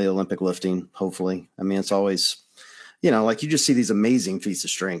watch some of the Olympic lifting, hopefully. I mean, it's always, like you just see these amazing feats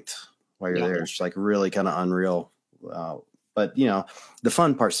of strength while you're there. It's like really kind of unreal. But, the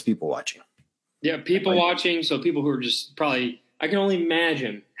fun part's the people watching. Yeah, people watching. So people who are just probably, I can only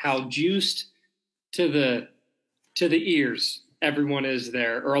imagine how juiced to the ears everyone is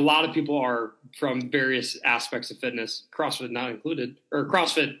there, or a lot of people are from various aspects of fitness, CrossFit not included, or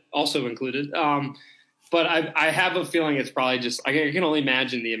CrossFit also included. But I have a feeling it's probably just, I can only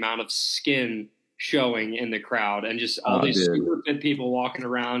imagine the amount of skin showing in the crowd and just all these super fit people walking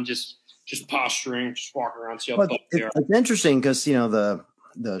around, just posturing, just walking around. See how they are. It's interesting because, the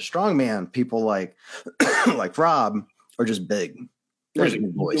strongman people like Rob are just big. They're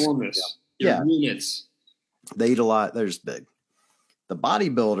big boys. Yeah. Units. They eat a lot. They're just big. The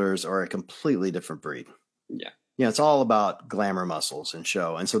bodybuilders are a completely different breed. Yeah. It's all about glamour muscles and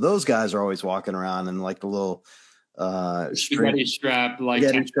show. And so those guys are always walking around in like the little spaghetti strap, like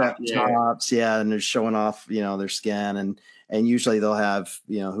tops. Yeah. And they're showing off, their skin. And usually they'll have,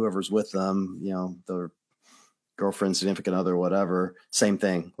 whoever's with them, their girlfriend, significant other, whatever, same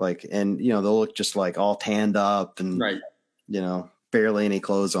thing. Like, and, they'll look just like all tanned up and, barely any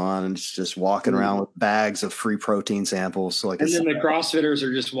clothes on, and just walking around with bags of free protein samples. So then the CrossFitters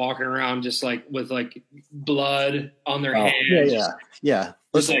are just walking around just like with like blood on their hands. Yeah.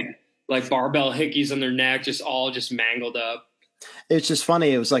 Just like barbell hickeys on their neck, just all just mangled up. It's just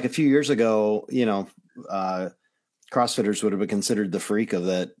funny. It was like a few years ago, CrossFitters would have been considered the freak of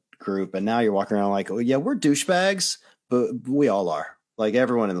that group. And now you're walking around like, oh yeah, we're douchebags, but we all are. Like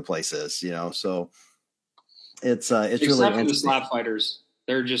everyone in the place is, so it's really except for the slap fighters.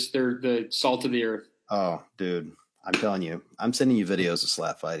 They're the salt of the earth. Oh, dude, I'm telling you, I'm sending you videos of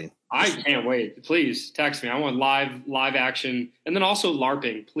slap fighting. I can't wait. Please text me. I want live action, and then also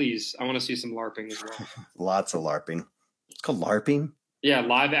LARPing. Please, I want to see some LARPing as well. Lots of LARPing. It's called LARPing. Yeah,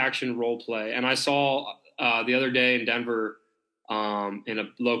 live action role play. And I saw the other day in Denver, in a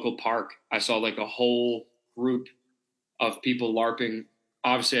local park, I saw like a whole group of people LARPing.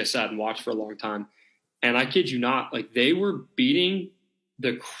 Obviously, I sat and watched for a long time. And I kid you not, like they were beating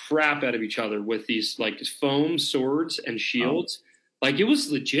the crap out of each other with these like foam swords and shields. Like it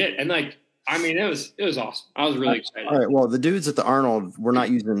was legit. And like, I mean, it was awesome. I was really excited. All right. Well, the dudes at the Arnold were not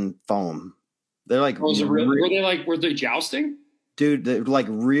using foam. They're like, were they jousting? Dude, they're like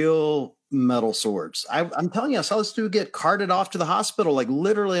real metal swords. I'm telling you, I saw this dude get carted off to the hospital, like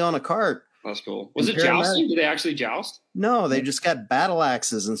literally on a cart. That's cool. Was it jousting? Did they actually joust? No, they just got battle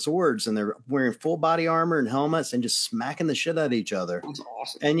axes and swords, and they're wearing full body armor and helmets and just smacking the shit out of each other. That's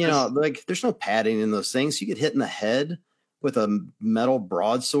awesome. And like there's no padding in those things. You get hit in the head with a metal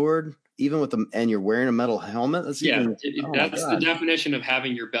broadsword, even and you're wearing a metal helmet. That's the definition of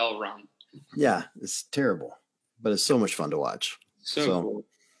having your bell rung. Yeah, it's terrible, but it's so much fun to watch. So cool.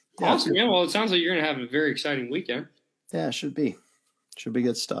 Awesome. Yeah, well, it sounds like you're going to have a very exciting weekend. Yeah, it should be. Should be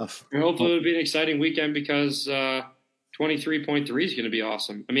good stuff. And hopefully it'll be an exciting weekend because 23.3 is going to be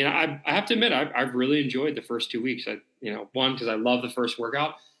awesome. I mean, I have to admit, I've really enjoyed the first 2 weeks. One, because I love the first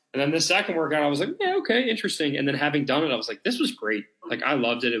workout. And then the second workout, I was like, yeah, okay, interesting. And then having done it, I was like, this was great. Like, I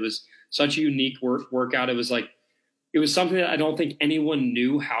loved it. It was such a unique workout. It was something that I don't think anyone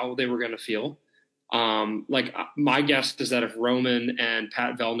knew how they were going to feel. Like my guess is that if Roman and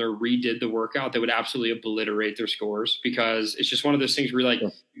Pat Vellner redid the workout, they would absolutely obliterate their scores, because it's just one of those things where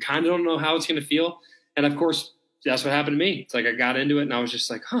you kind of don't know how it's going to feel. And of course, that's what happened to me. It's like I got into it and I was just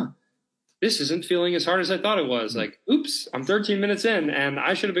like, this isn't feeling as hard as I thought it was. Like, oops, I'm 13 minutes in and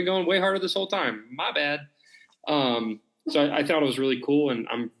I should have been going way harder this whole time. My bad. So I thought it was really cool, and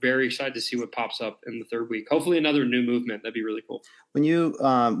I'm very excited to see what pops up in the third week. Hopefully another new movement. That'd be really cool. When you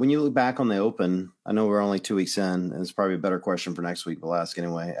look back on the Open, I know we're only 2 weeks in, and it's probably a better question for next week, but I'll ask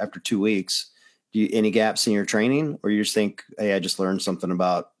anyway. After 2 weeks, any gaps in your training, or you just think, hey, I just learned something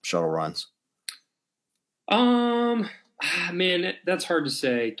about shuttle runs? Man, that's hard to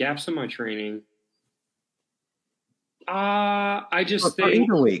say. Gaps in my training. I just think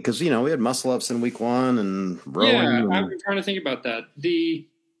either week, because we had muscle ups in week 1 and rowing. Yeah, I've been trying to think about that.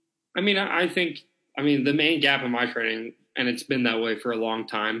 I think the main gap in my training, and it's been that way for a long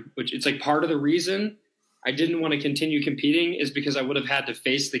time, which it's like part of the reason I didn't want to continue competing is because I would have had to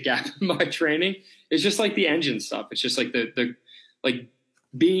face the gap in my training. It's just like the engine stuff. It's just like the like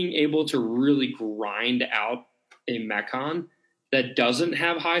being able to really grind out a Mekon that doesn't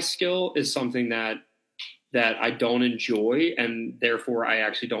have high skill is something that I don't enjoy, and therefore I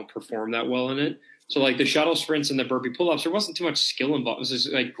actually don't perform that well in it. So like the shuttle sprints and the burpee pull-ups, there wasn't too much skill involved. It was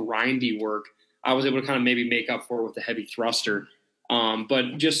just like grindy work. I was able to kind of maybe make up for it with the heavy thruster. But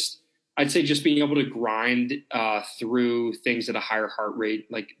I'd say just being able to grind through things at a higher heart rate,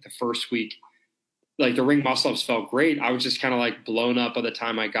 like the first week, like the ring muscle-ups felt great. I was just kind of like blown up by the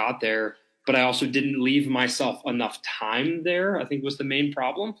time I got there. But I also didn't leave myself enough time there, I think was the main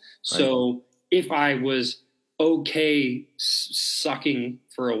problem. Right. So if I was okay sucking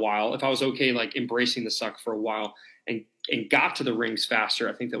for a while, if I was okay like embracing the suck for a while and got to the rings faster,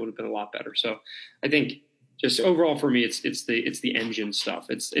 I think that would have been a lot better. So I think just overall for me, it's the engine stuff.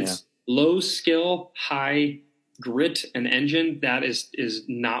 It's low skill, high grit and engine. That is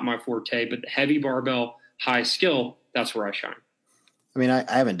not my forte, but the heavy barbell, high skill, that's where I shine. I mean, I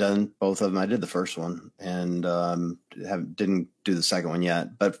haven't done both of them. I did the first one and didn't do the second one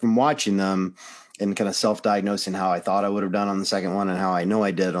yet. But from watching them and kind of self-diagnosing how I thought I would have done on the second one and how I know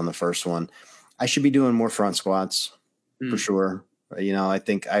I did on the first one, I should be doing more front squats for sure. I don't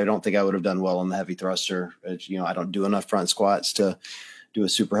think I would have done well on the heavy thruster. I don't do enough front squats to do a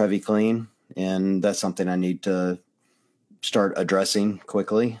super heavy clean, and that's something I need to start addressing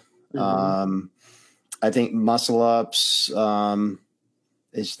quickly. I think muscle ups.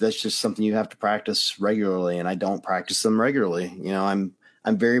 That's just something you have to practice regularly, and I don't practice them regularly.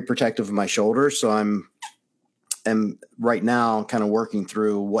 I'm very protective of my shoulders, so I'm right now kind of working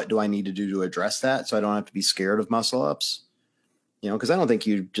through what do I need to do to address that, so I don't have to be scared of muscle ups. Because I don't think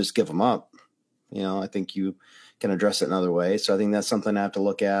you just give them up. I think you can address it another way. So I think that's something I have to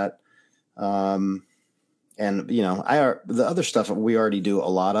look at. The other stuff we already do a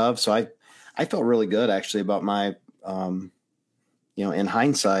lot of. So I felt really good actually about my. In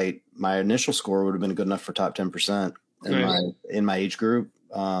hindsight, my initial score would have been good enough for top 10% in my age group.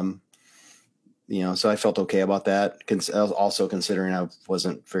 So I felt okay about that. Also considering I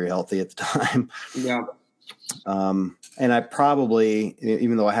wasn't very healthy at the time. Yeah. And I probably,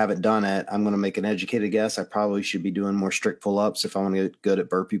 even though I haven't done it, I'm going to make an educated guess. I probably should be doing more strict pull-ups if I want to get good at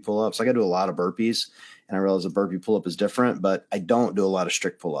burpee pull-ups. I got to do a lot of burpees. And I realize a burpee pull-up is different, but I don't do a lot of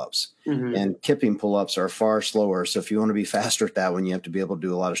strict pull-ups. And kipping pull-ups are far slower. So if you want to be faster at that one, you have to be able to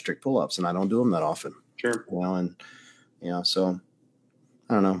do a lot of strict pull-ups, and I don't do them that often. Sure. So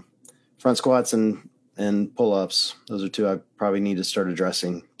I don't know. Front squats and pull-ups, those are two I probably need to start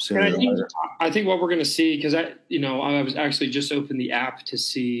addressing sooner or later. I think what we're going to see, because I was actually just opened the app to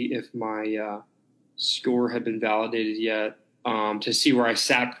see if my score had been validated yet, to see where I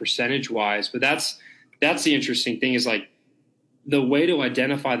sat percentage-wise. But that's the interesting thing, is like the way to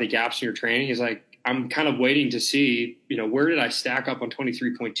identify the gaps in your training is like I'm kind of waiting to see, where did I stack up on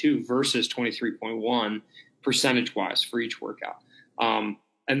 23.2 versus 23.1 percentage-wise for each workout. And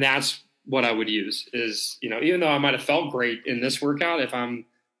that's what I would use is, even though I might have felt great in this workout, if I'm,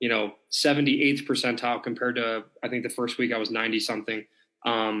 78th percentile compared to, I think the first week I was 90 something,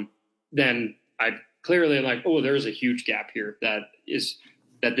 then I clearly like, oh, there's a huge gap here that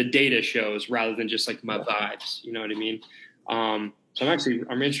the data shows rather than just like my vibes. You know what I mean? So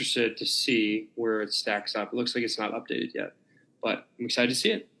I'm interested to see where it stacks up. It looks like it's not updated yet, but I'm excited to see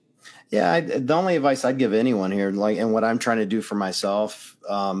it. Yeah. The only advice I'd give anyone here, and what I'm trying to do for myself,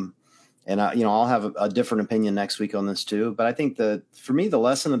 and I'll have a different opinion next week on this too. But I think for me, the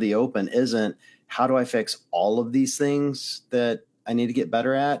lesson of the Open isn't how do I fix all of these things that I need to get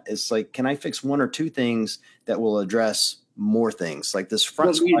better at. It's like, can I fix one or two things that will address more things like this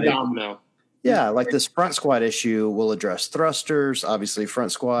front squat? Domino. Yeah, like this front squat issue will address thrusters, obviously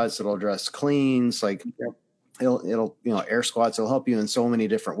front squats, it'll address cleans, like Yep. it'll air squats, it'll help you in so many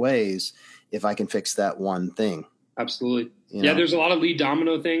different ways if I can fix that one thing. Absolutely. Yeah, there's a lot of lead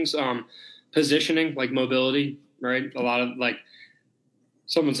domino things. Positioning, like mobility, right? A lot of like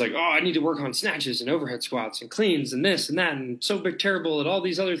someone's like, oh, I need to work on snatches and overhead squats and cleans and this and that and so big terrible at all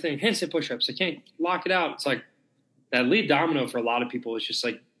these other things, handstand push-ups. I can't lock it out. It's like that lead domino for a lot of people is just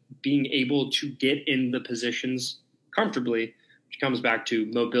like being able to get in the positions comfortably, which comes back to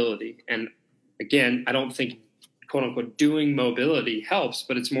mobility. And again, I don't think quote unquote doing mobility helps,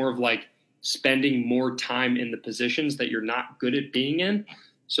 but it's more of like spending more time in the positions that you're not good at being in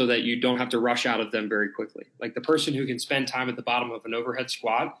so that you don't have to rush out of them very quickly. Like the person who can spend time at the bottom of an overhead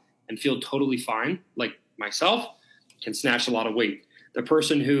squat and feel totally fine, like myself, can snatch a lot of weight. The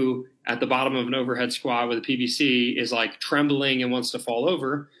person who at the bottom of an overhead squat with a PVC is like trembling and wants to fall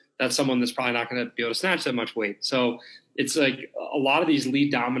over, that's someone that's probably not going to be able to snatch that much weight. So it's like a lot of these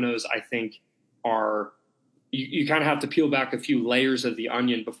lead dominoes, I think, are you kind of have to peel back a few layers of the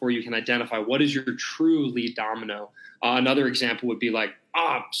onion before you can identify what is your true lead domino. Another example would be like,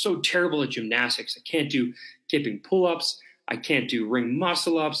 I'm so terrible at gymnastics. I can't do kipping pull-ups. I can't do ring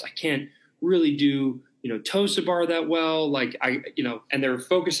muscle-ups. I can't really do, Tosa bar that well. And they're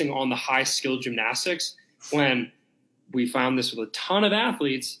focusing on the high skill gymnastics when we found this with a ton of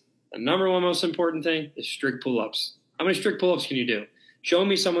athletes. The number one most important thing is strict pull-ups. How many strict pull-ups can you do? Show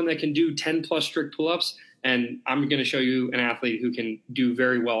me someone that can do 10 plus strict pull-ups, and I'm going to show you an athlete who can do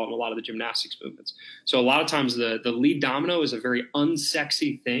very well in a lot of the gymnastics movements. So a lot of times the lead domino is a very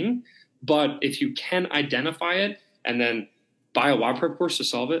unsexy thing, but if you can identify it and then buy a WOD prep course to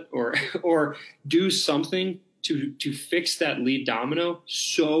solve it or do something to fix that lead domino,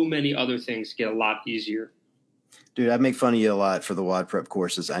 so many other things get a lot easier. Dude, I make fun of you a lot for the WOD prep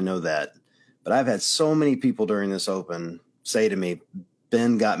courses. I know that. But I've had so many people during this open say to me,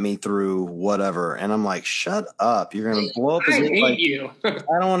 Ben got me through whatever. And I'm like, shut up. You're going to blow up his ego. I hate you.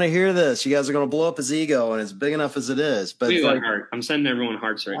 I don't want to hear this. You guys are going to blow up his ego, and it's big enough as it is. But I'm sending everyone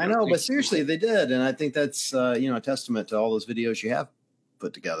hearts right now. I know, but seriously, they did. And I think that's, a testament to all those videos you have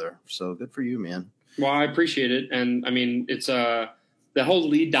put together. So good for you, man. Well, I appreciate it. And I mean, it's the whole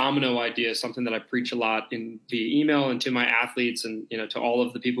lead domino idea is something that I preach a lot in the email and to my athletes and, to all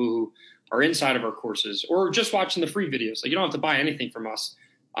of the people who are inside of our courses or just watching the free videos. Like you don't have to buy anything from us.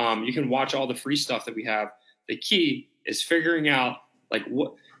 You can watch all the free stuff that we have. The key is figuring out like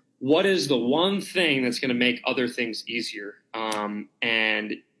what is the one thing that's going to make other things easier.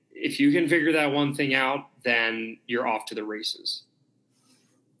 And if you can figure that one thing out, then you're off to the races.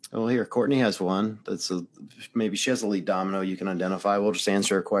 Well, here, Courtney has one. Maybe she has a lead domino you can identify. We'll just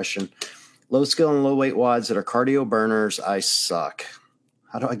answer a question. Low skill and low weight WODs that are cardio burners. I suck.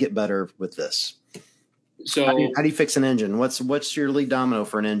 How do I get better with this? So how do you fix an engine? What's your lead domino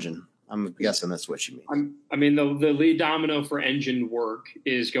for an engine? I'm guessing that's what you mean. The lead domino for engine work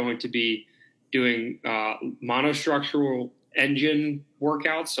is going to be doing monostructural engine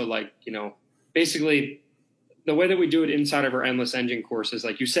workouts. So basically the way that we do it inside of our Endless Engine course is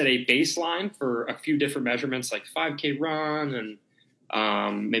like you set a baseline for a few different measurements, like 5K run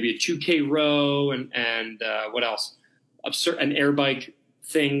and maybe a 2K row and what else? An air bike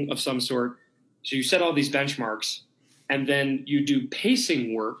thing of some sort. So you set all these benchmarks and then you do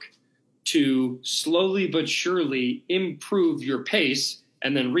pacing work to slowly but surely improve your pace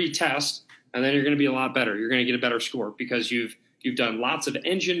and then retest. And then you're going to be a lot better. You're going to get a better score because you've done lots of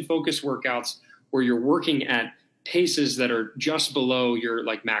engine focused workouts where you're working at paces that are just below your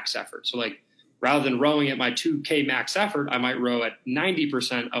like max effort. So like rather than rowing at my 2K max effort, I might row at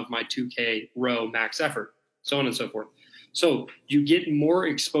 90% of my 2K row max effort, so on and so forth. So you get more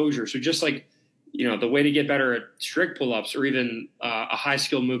exposure. So just like, the way to get better at strict pull-ups or even a high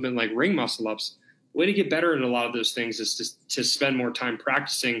skill movement like ring muscle ups, the way to get better at a lot of those things is to spend more time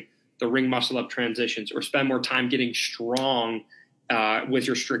practicing the ring muscle up transitions or spend more time getting strong with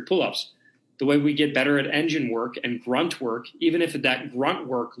your strict pull-ups. The way we get better at engine work and grunt work, even if that grunt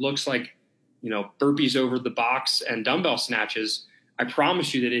work looks like, burpees over the box and dumbbell snatches, I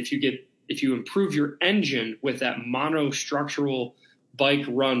promise you that if you improve your engine with that monostructural bike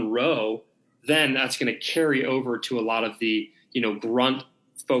run row, then that's going to carry over to a lot of the, grunt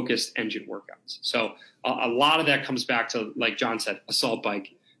focused engine workouts. So a lot of that comes back to, like John said, assault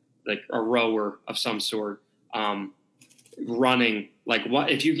bike, like a rower of some sort, running. Like what,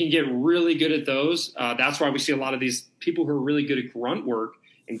 if you can get really good at those, that's why we see a lot of these people who are really good at grunt work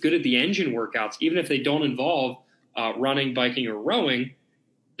and good at the engine workouts, even if they don't involve running, biking, or rowing,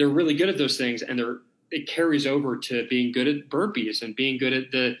 they're really good at those things. And it carries over to being good at burpees and being good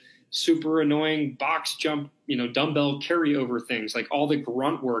at the super annoying box jump, dumbbell carryover things. Like all the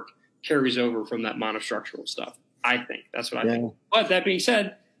grunt work carries over from that monostructural stuff. I think that's what I think. But that being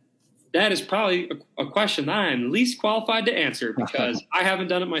said, that is probably a question that I am least qualified to answer because I haven't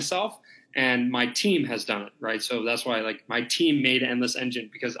done it myself and my team has done it, right? So that's why my team made Endless Engine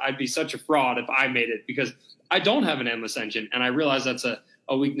because I'd be such a fraud if I made it because I don't have an Endless Engine. And I realize that's a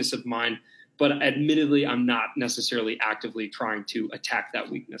weakness of mine. But admittedly, I'm not necessarily actively trying to attack that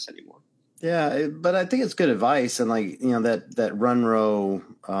weakness anymore. Yeah, but I think it's good advice. And that run row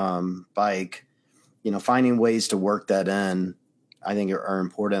bike, finding ways to work that in, I think are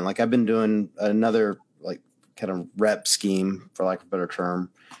important. Like I've been doing another kind of rep scheme, for lack of a better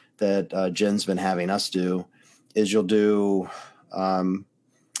term, that Jen's been having us do is you'll do in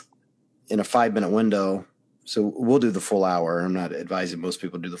a 5-minute window. So we'll do the full hour. I'm not advising most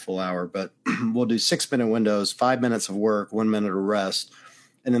people do the full hour, but we'll do 6-minute windows, 5 minutes of work, 1 minute of rest.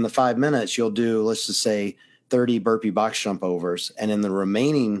 And in the 5 minutes, you'll do, let's just say 30 burpee box jump overs. And in the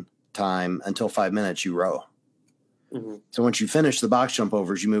remaining time until 5 minutes, you row. Mm-hmm. So once you finish the box jump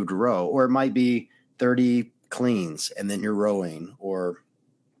overs, you move to row, or it might be 30 cleans and then you're rowing or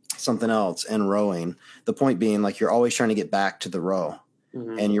something else and rowing. The point being you're always trying to get back to the row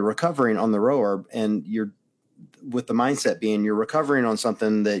and you're recovering on the rower and you're with the mindset being you're recovering on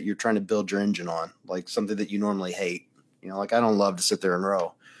something that you're trying to build your engine on, like something that you normally hate. I don't love to sit there and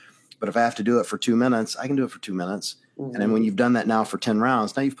row, but if I have to do it for 2 minutes, I can do it for 2 minutes. Mm-hmm. And then when you've done that now for 10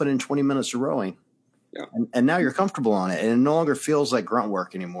 rounds, now you've put in 20 minutes of rowing. Yeah. And now you're comfortable on it. And it no longer feels like grunt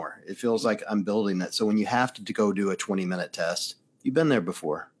work anymore. It feels like I'm building it. So when you have to go do a 20-minute test, you've been there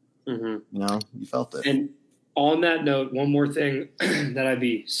before. Mm-hmm. You felt it. And on that note, one more thing that I'd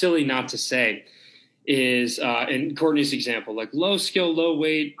be silly not to say is in Courtney's example, low skill, low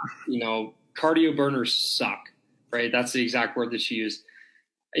weight, cardio burners suck, right? That's the exact word that she used.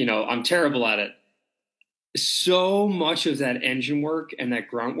 I'm terrible at it. So much of that engine work and that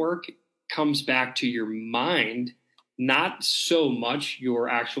grunt work comes back to your mind, not so much your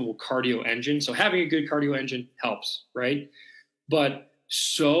actual cardio engine. So having a good cardio engine helps, right? But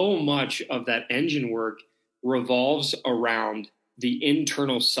so much of that engine work revolves around the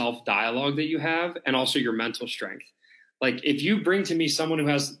internal self-dialogue that you have and also your mental strength. If you bring to me someone who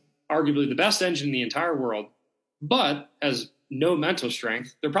has arguably the best engine in the entire world, but has no mental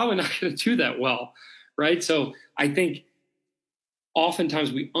strength, they're probably not going to do that well, right? So I think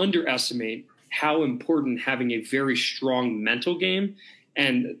oftentimes we underestimate how important having a very strong mental game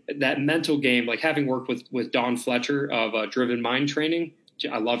and that mental game, having worked with Dawn Fletcher of Driven Mind Training.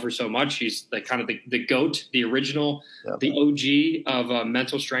 I love her so much. She's kind of the GOAT, the original, the OG of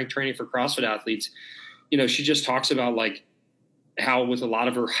mental strength training for CrossFit athletes. She just talks about how with a lot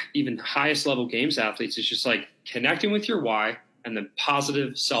of her even highest level games athletes, it's just connecting with your why and then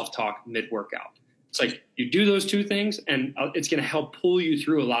positive self-talk mid-workout. It's you do those two things and it's going to help pull you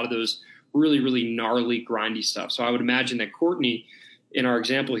through a lot of those really, really gnarly, grindy stuff. So I would imagine that Courtney, in our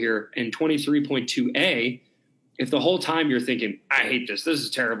example here, in 23.2A, if the whole time you're thinking, I hate this is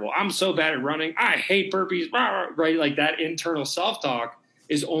terrible, I'm so bad at running, I hate burpees, right? That internal self-talk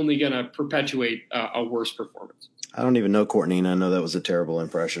is only going to perpetuate a worse performance. I don't even know Courtney, and I know that was a terrible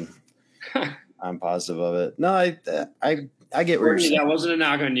impression. I'm positive of it. No, I get what you're saying. That wasn't a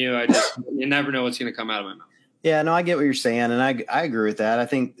knock on you. You never know what's going to come out of my mouth. Yeah, no, I get what you're saying, and I agree with that. I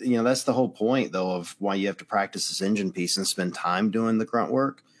think that's the whole point, though, of why you have to practice this engine piece and spend time doing the grunt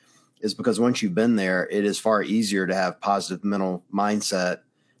work, is because once you've been there, it is far easier to have positive mental mindset.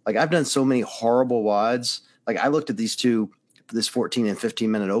 I've done so many horrible WODs. I looked at this 14 and 15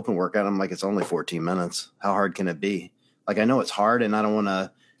 minute open workout. I'm it's only 14 minutes. How hard can it be? I know it's hard, and I don't want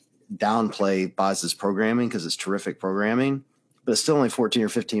to downplay Boz's programming because it's terrific programming, but it's still only 14 or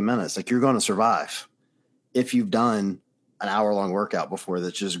 15 minutes. You're going to survive if you've done an hour-long workout before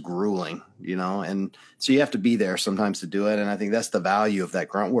that's just grueling, and so you have to be there sometimes to do it. And I think that's the value of that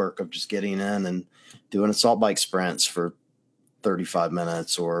grunt work, of just getting in and doing assault bike sprints for 35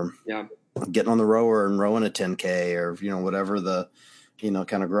 minutes or getting on the rower and rowing a 10K or, whatever the,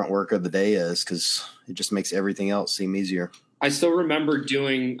 kind of grunt work of the day is, because it just makes everything else seem easier. I still remember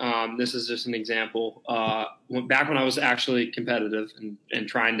doing, this is just an example, back when I was actually competitive and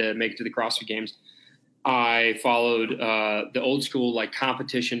trying to make it to the CrossFit Games, I followed the old school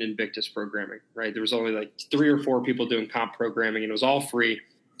competition Invictus programming, right? There was only 3 or 4 people doing comp programming, and it was all free.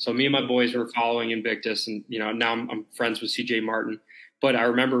 So me and my boys were following Invictus, and now I'm friends with CJ Martin. But I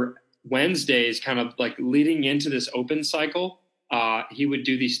remember Wednesdays, kind of leading into this open cycle, he would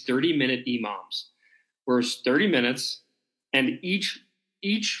do these 30-minute EMOMs, where it's 30 minutes, and each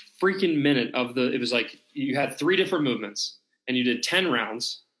freaking minute of it was you had 3 different movements, and you did 10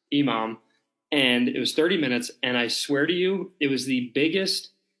 rounds. EMOM, and it was 30 minutes. And I swear to you, it was the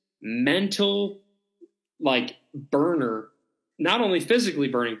biggest mental like burner, not only physically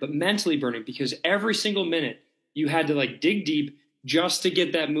burning, but mentally burning, because every single minute you had to like dig deep just to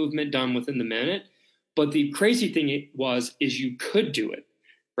get that movement done within the minute. But the crazy thing is you could do it,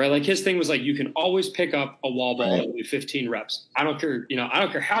 right? Like his thing was like, you can always pick up a wall ball and do 15 reps. I don't care, I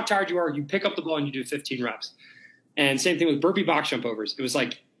don't care how tired you are. You pick up the ball and you do 15 reps. And same thing with burpee box jump overs. It was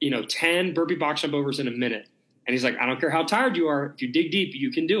like, 10 burpee box jump overs in a minute. And he's like, I don't care how tired you are. If you dig deep,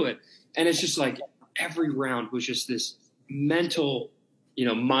 you can do it. And it's just like every round was just this mental,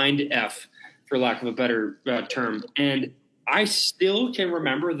 mind F, for lack of a better term. And I still can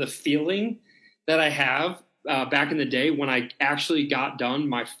remember the feeling that I have back in the day when I actually got done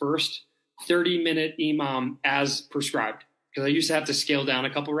my first 30-minute EMOM as prescribed, because I used to have to scale down a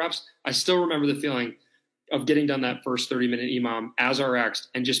couple reps. I still remember the feeling of getting done that first 30-minute EMOM as RX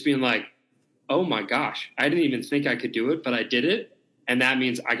and just being like, oh my gosh, I didn't even think I could do it, but I did it. And that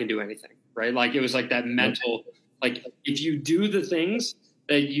means I can do anything, right? Like it was like that mental, like if you do the things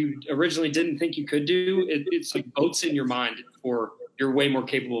that you originally didn't think you could do, it's like boats in your mind, or you're way more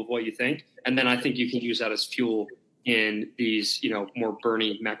capable of what you think. And then I think you can use that as fuel in these, more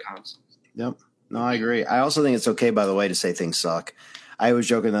Bernie Metcons. Yep. No, I agree. I also think it's okay, by the way, to say things suck. I was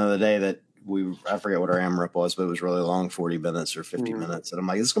joking the other day that I forget what our AMRAP was, but it was really long, 40 minutes or 50 minutes. And I'm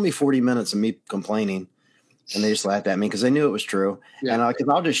like, it's going to be 40 minutes of me complaining. And they just laughed at me because they knew it was true. Yeah.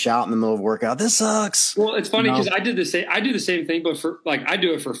 And I'll just shout in the middle of workout, this sucks. Well, it's funny because I do the same thing, but I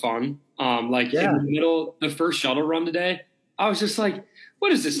do it for fun. In the middle, the first shuttle run today, I was just like,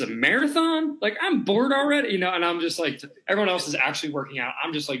 what is this, a marathon? Like, I'm bored already, and I'm just like, everyone else is actually working out.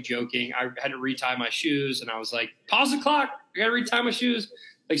 I'm just like joking. I had to retie my shoes, and I was like, pause the clock. I got to retie my shoes,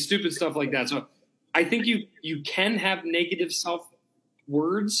 like stupid stuff like that. So I think you can have negative self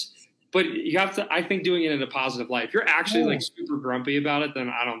words, but you have to, I think, doing it in a positive light. If you're actually like super grumpy about it, then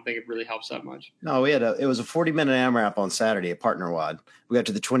I don't think it really helps that much. No, it was a 40-minute AMRAP on Saturday at Partner WOD. We got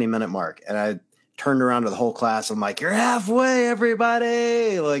to the 20-minute mark, and I turned around to the whole class. I'm like, you're halfway,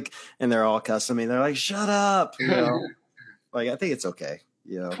 everybody. Like, and they're all cussing me. They're like, shut up. Like, I think it's okay.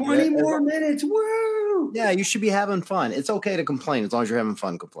 20 more minutes. Woo! Yeah, you should be having fun. It's okay to complain as long as you're having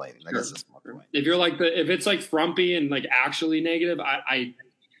fun complaining. I guess that's my point. If you're like if it's like frumpy and like actually negative, I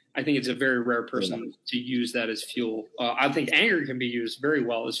think it's a very rare person to use that as fuel. I think anger can be used very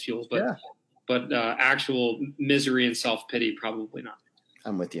well as fuel, but actual misery and self-pity, probably not.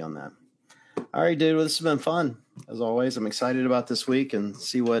 I'm with you on that. All right, dude. Well, this has been fun as always. I'm excited about this week and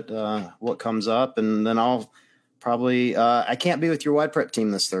see what comes up, and then I'll probably I can't be with your WOD Prep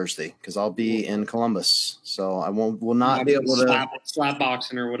team this Thursday because I'll be in Columbus, so I will not be able to slap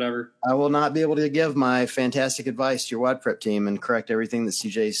boxing or whatever. I will not be able to give my fantastic advice to your WOD Prep team and correct everything that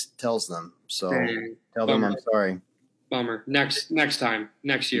CJ tells them. So tell them I'm sorry. Bummer. Next time,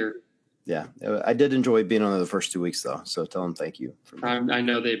 next year. Yeah, I did enjoy being on the first 2 weeks though, so tell them thank you. I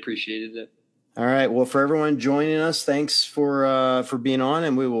know they appreciated it. All right. Well, for everyone joining us, thanks for being on,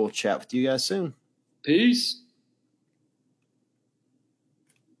 and we will chat with you guys soon. Peace.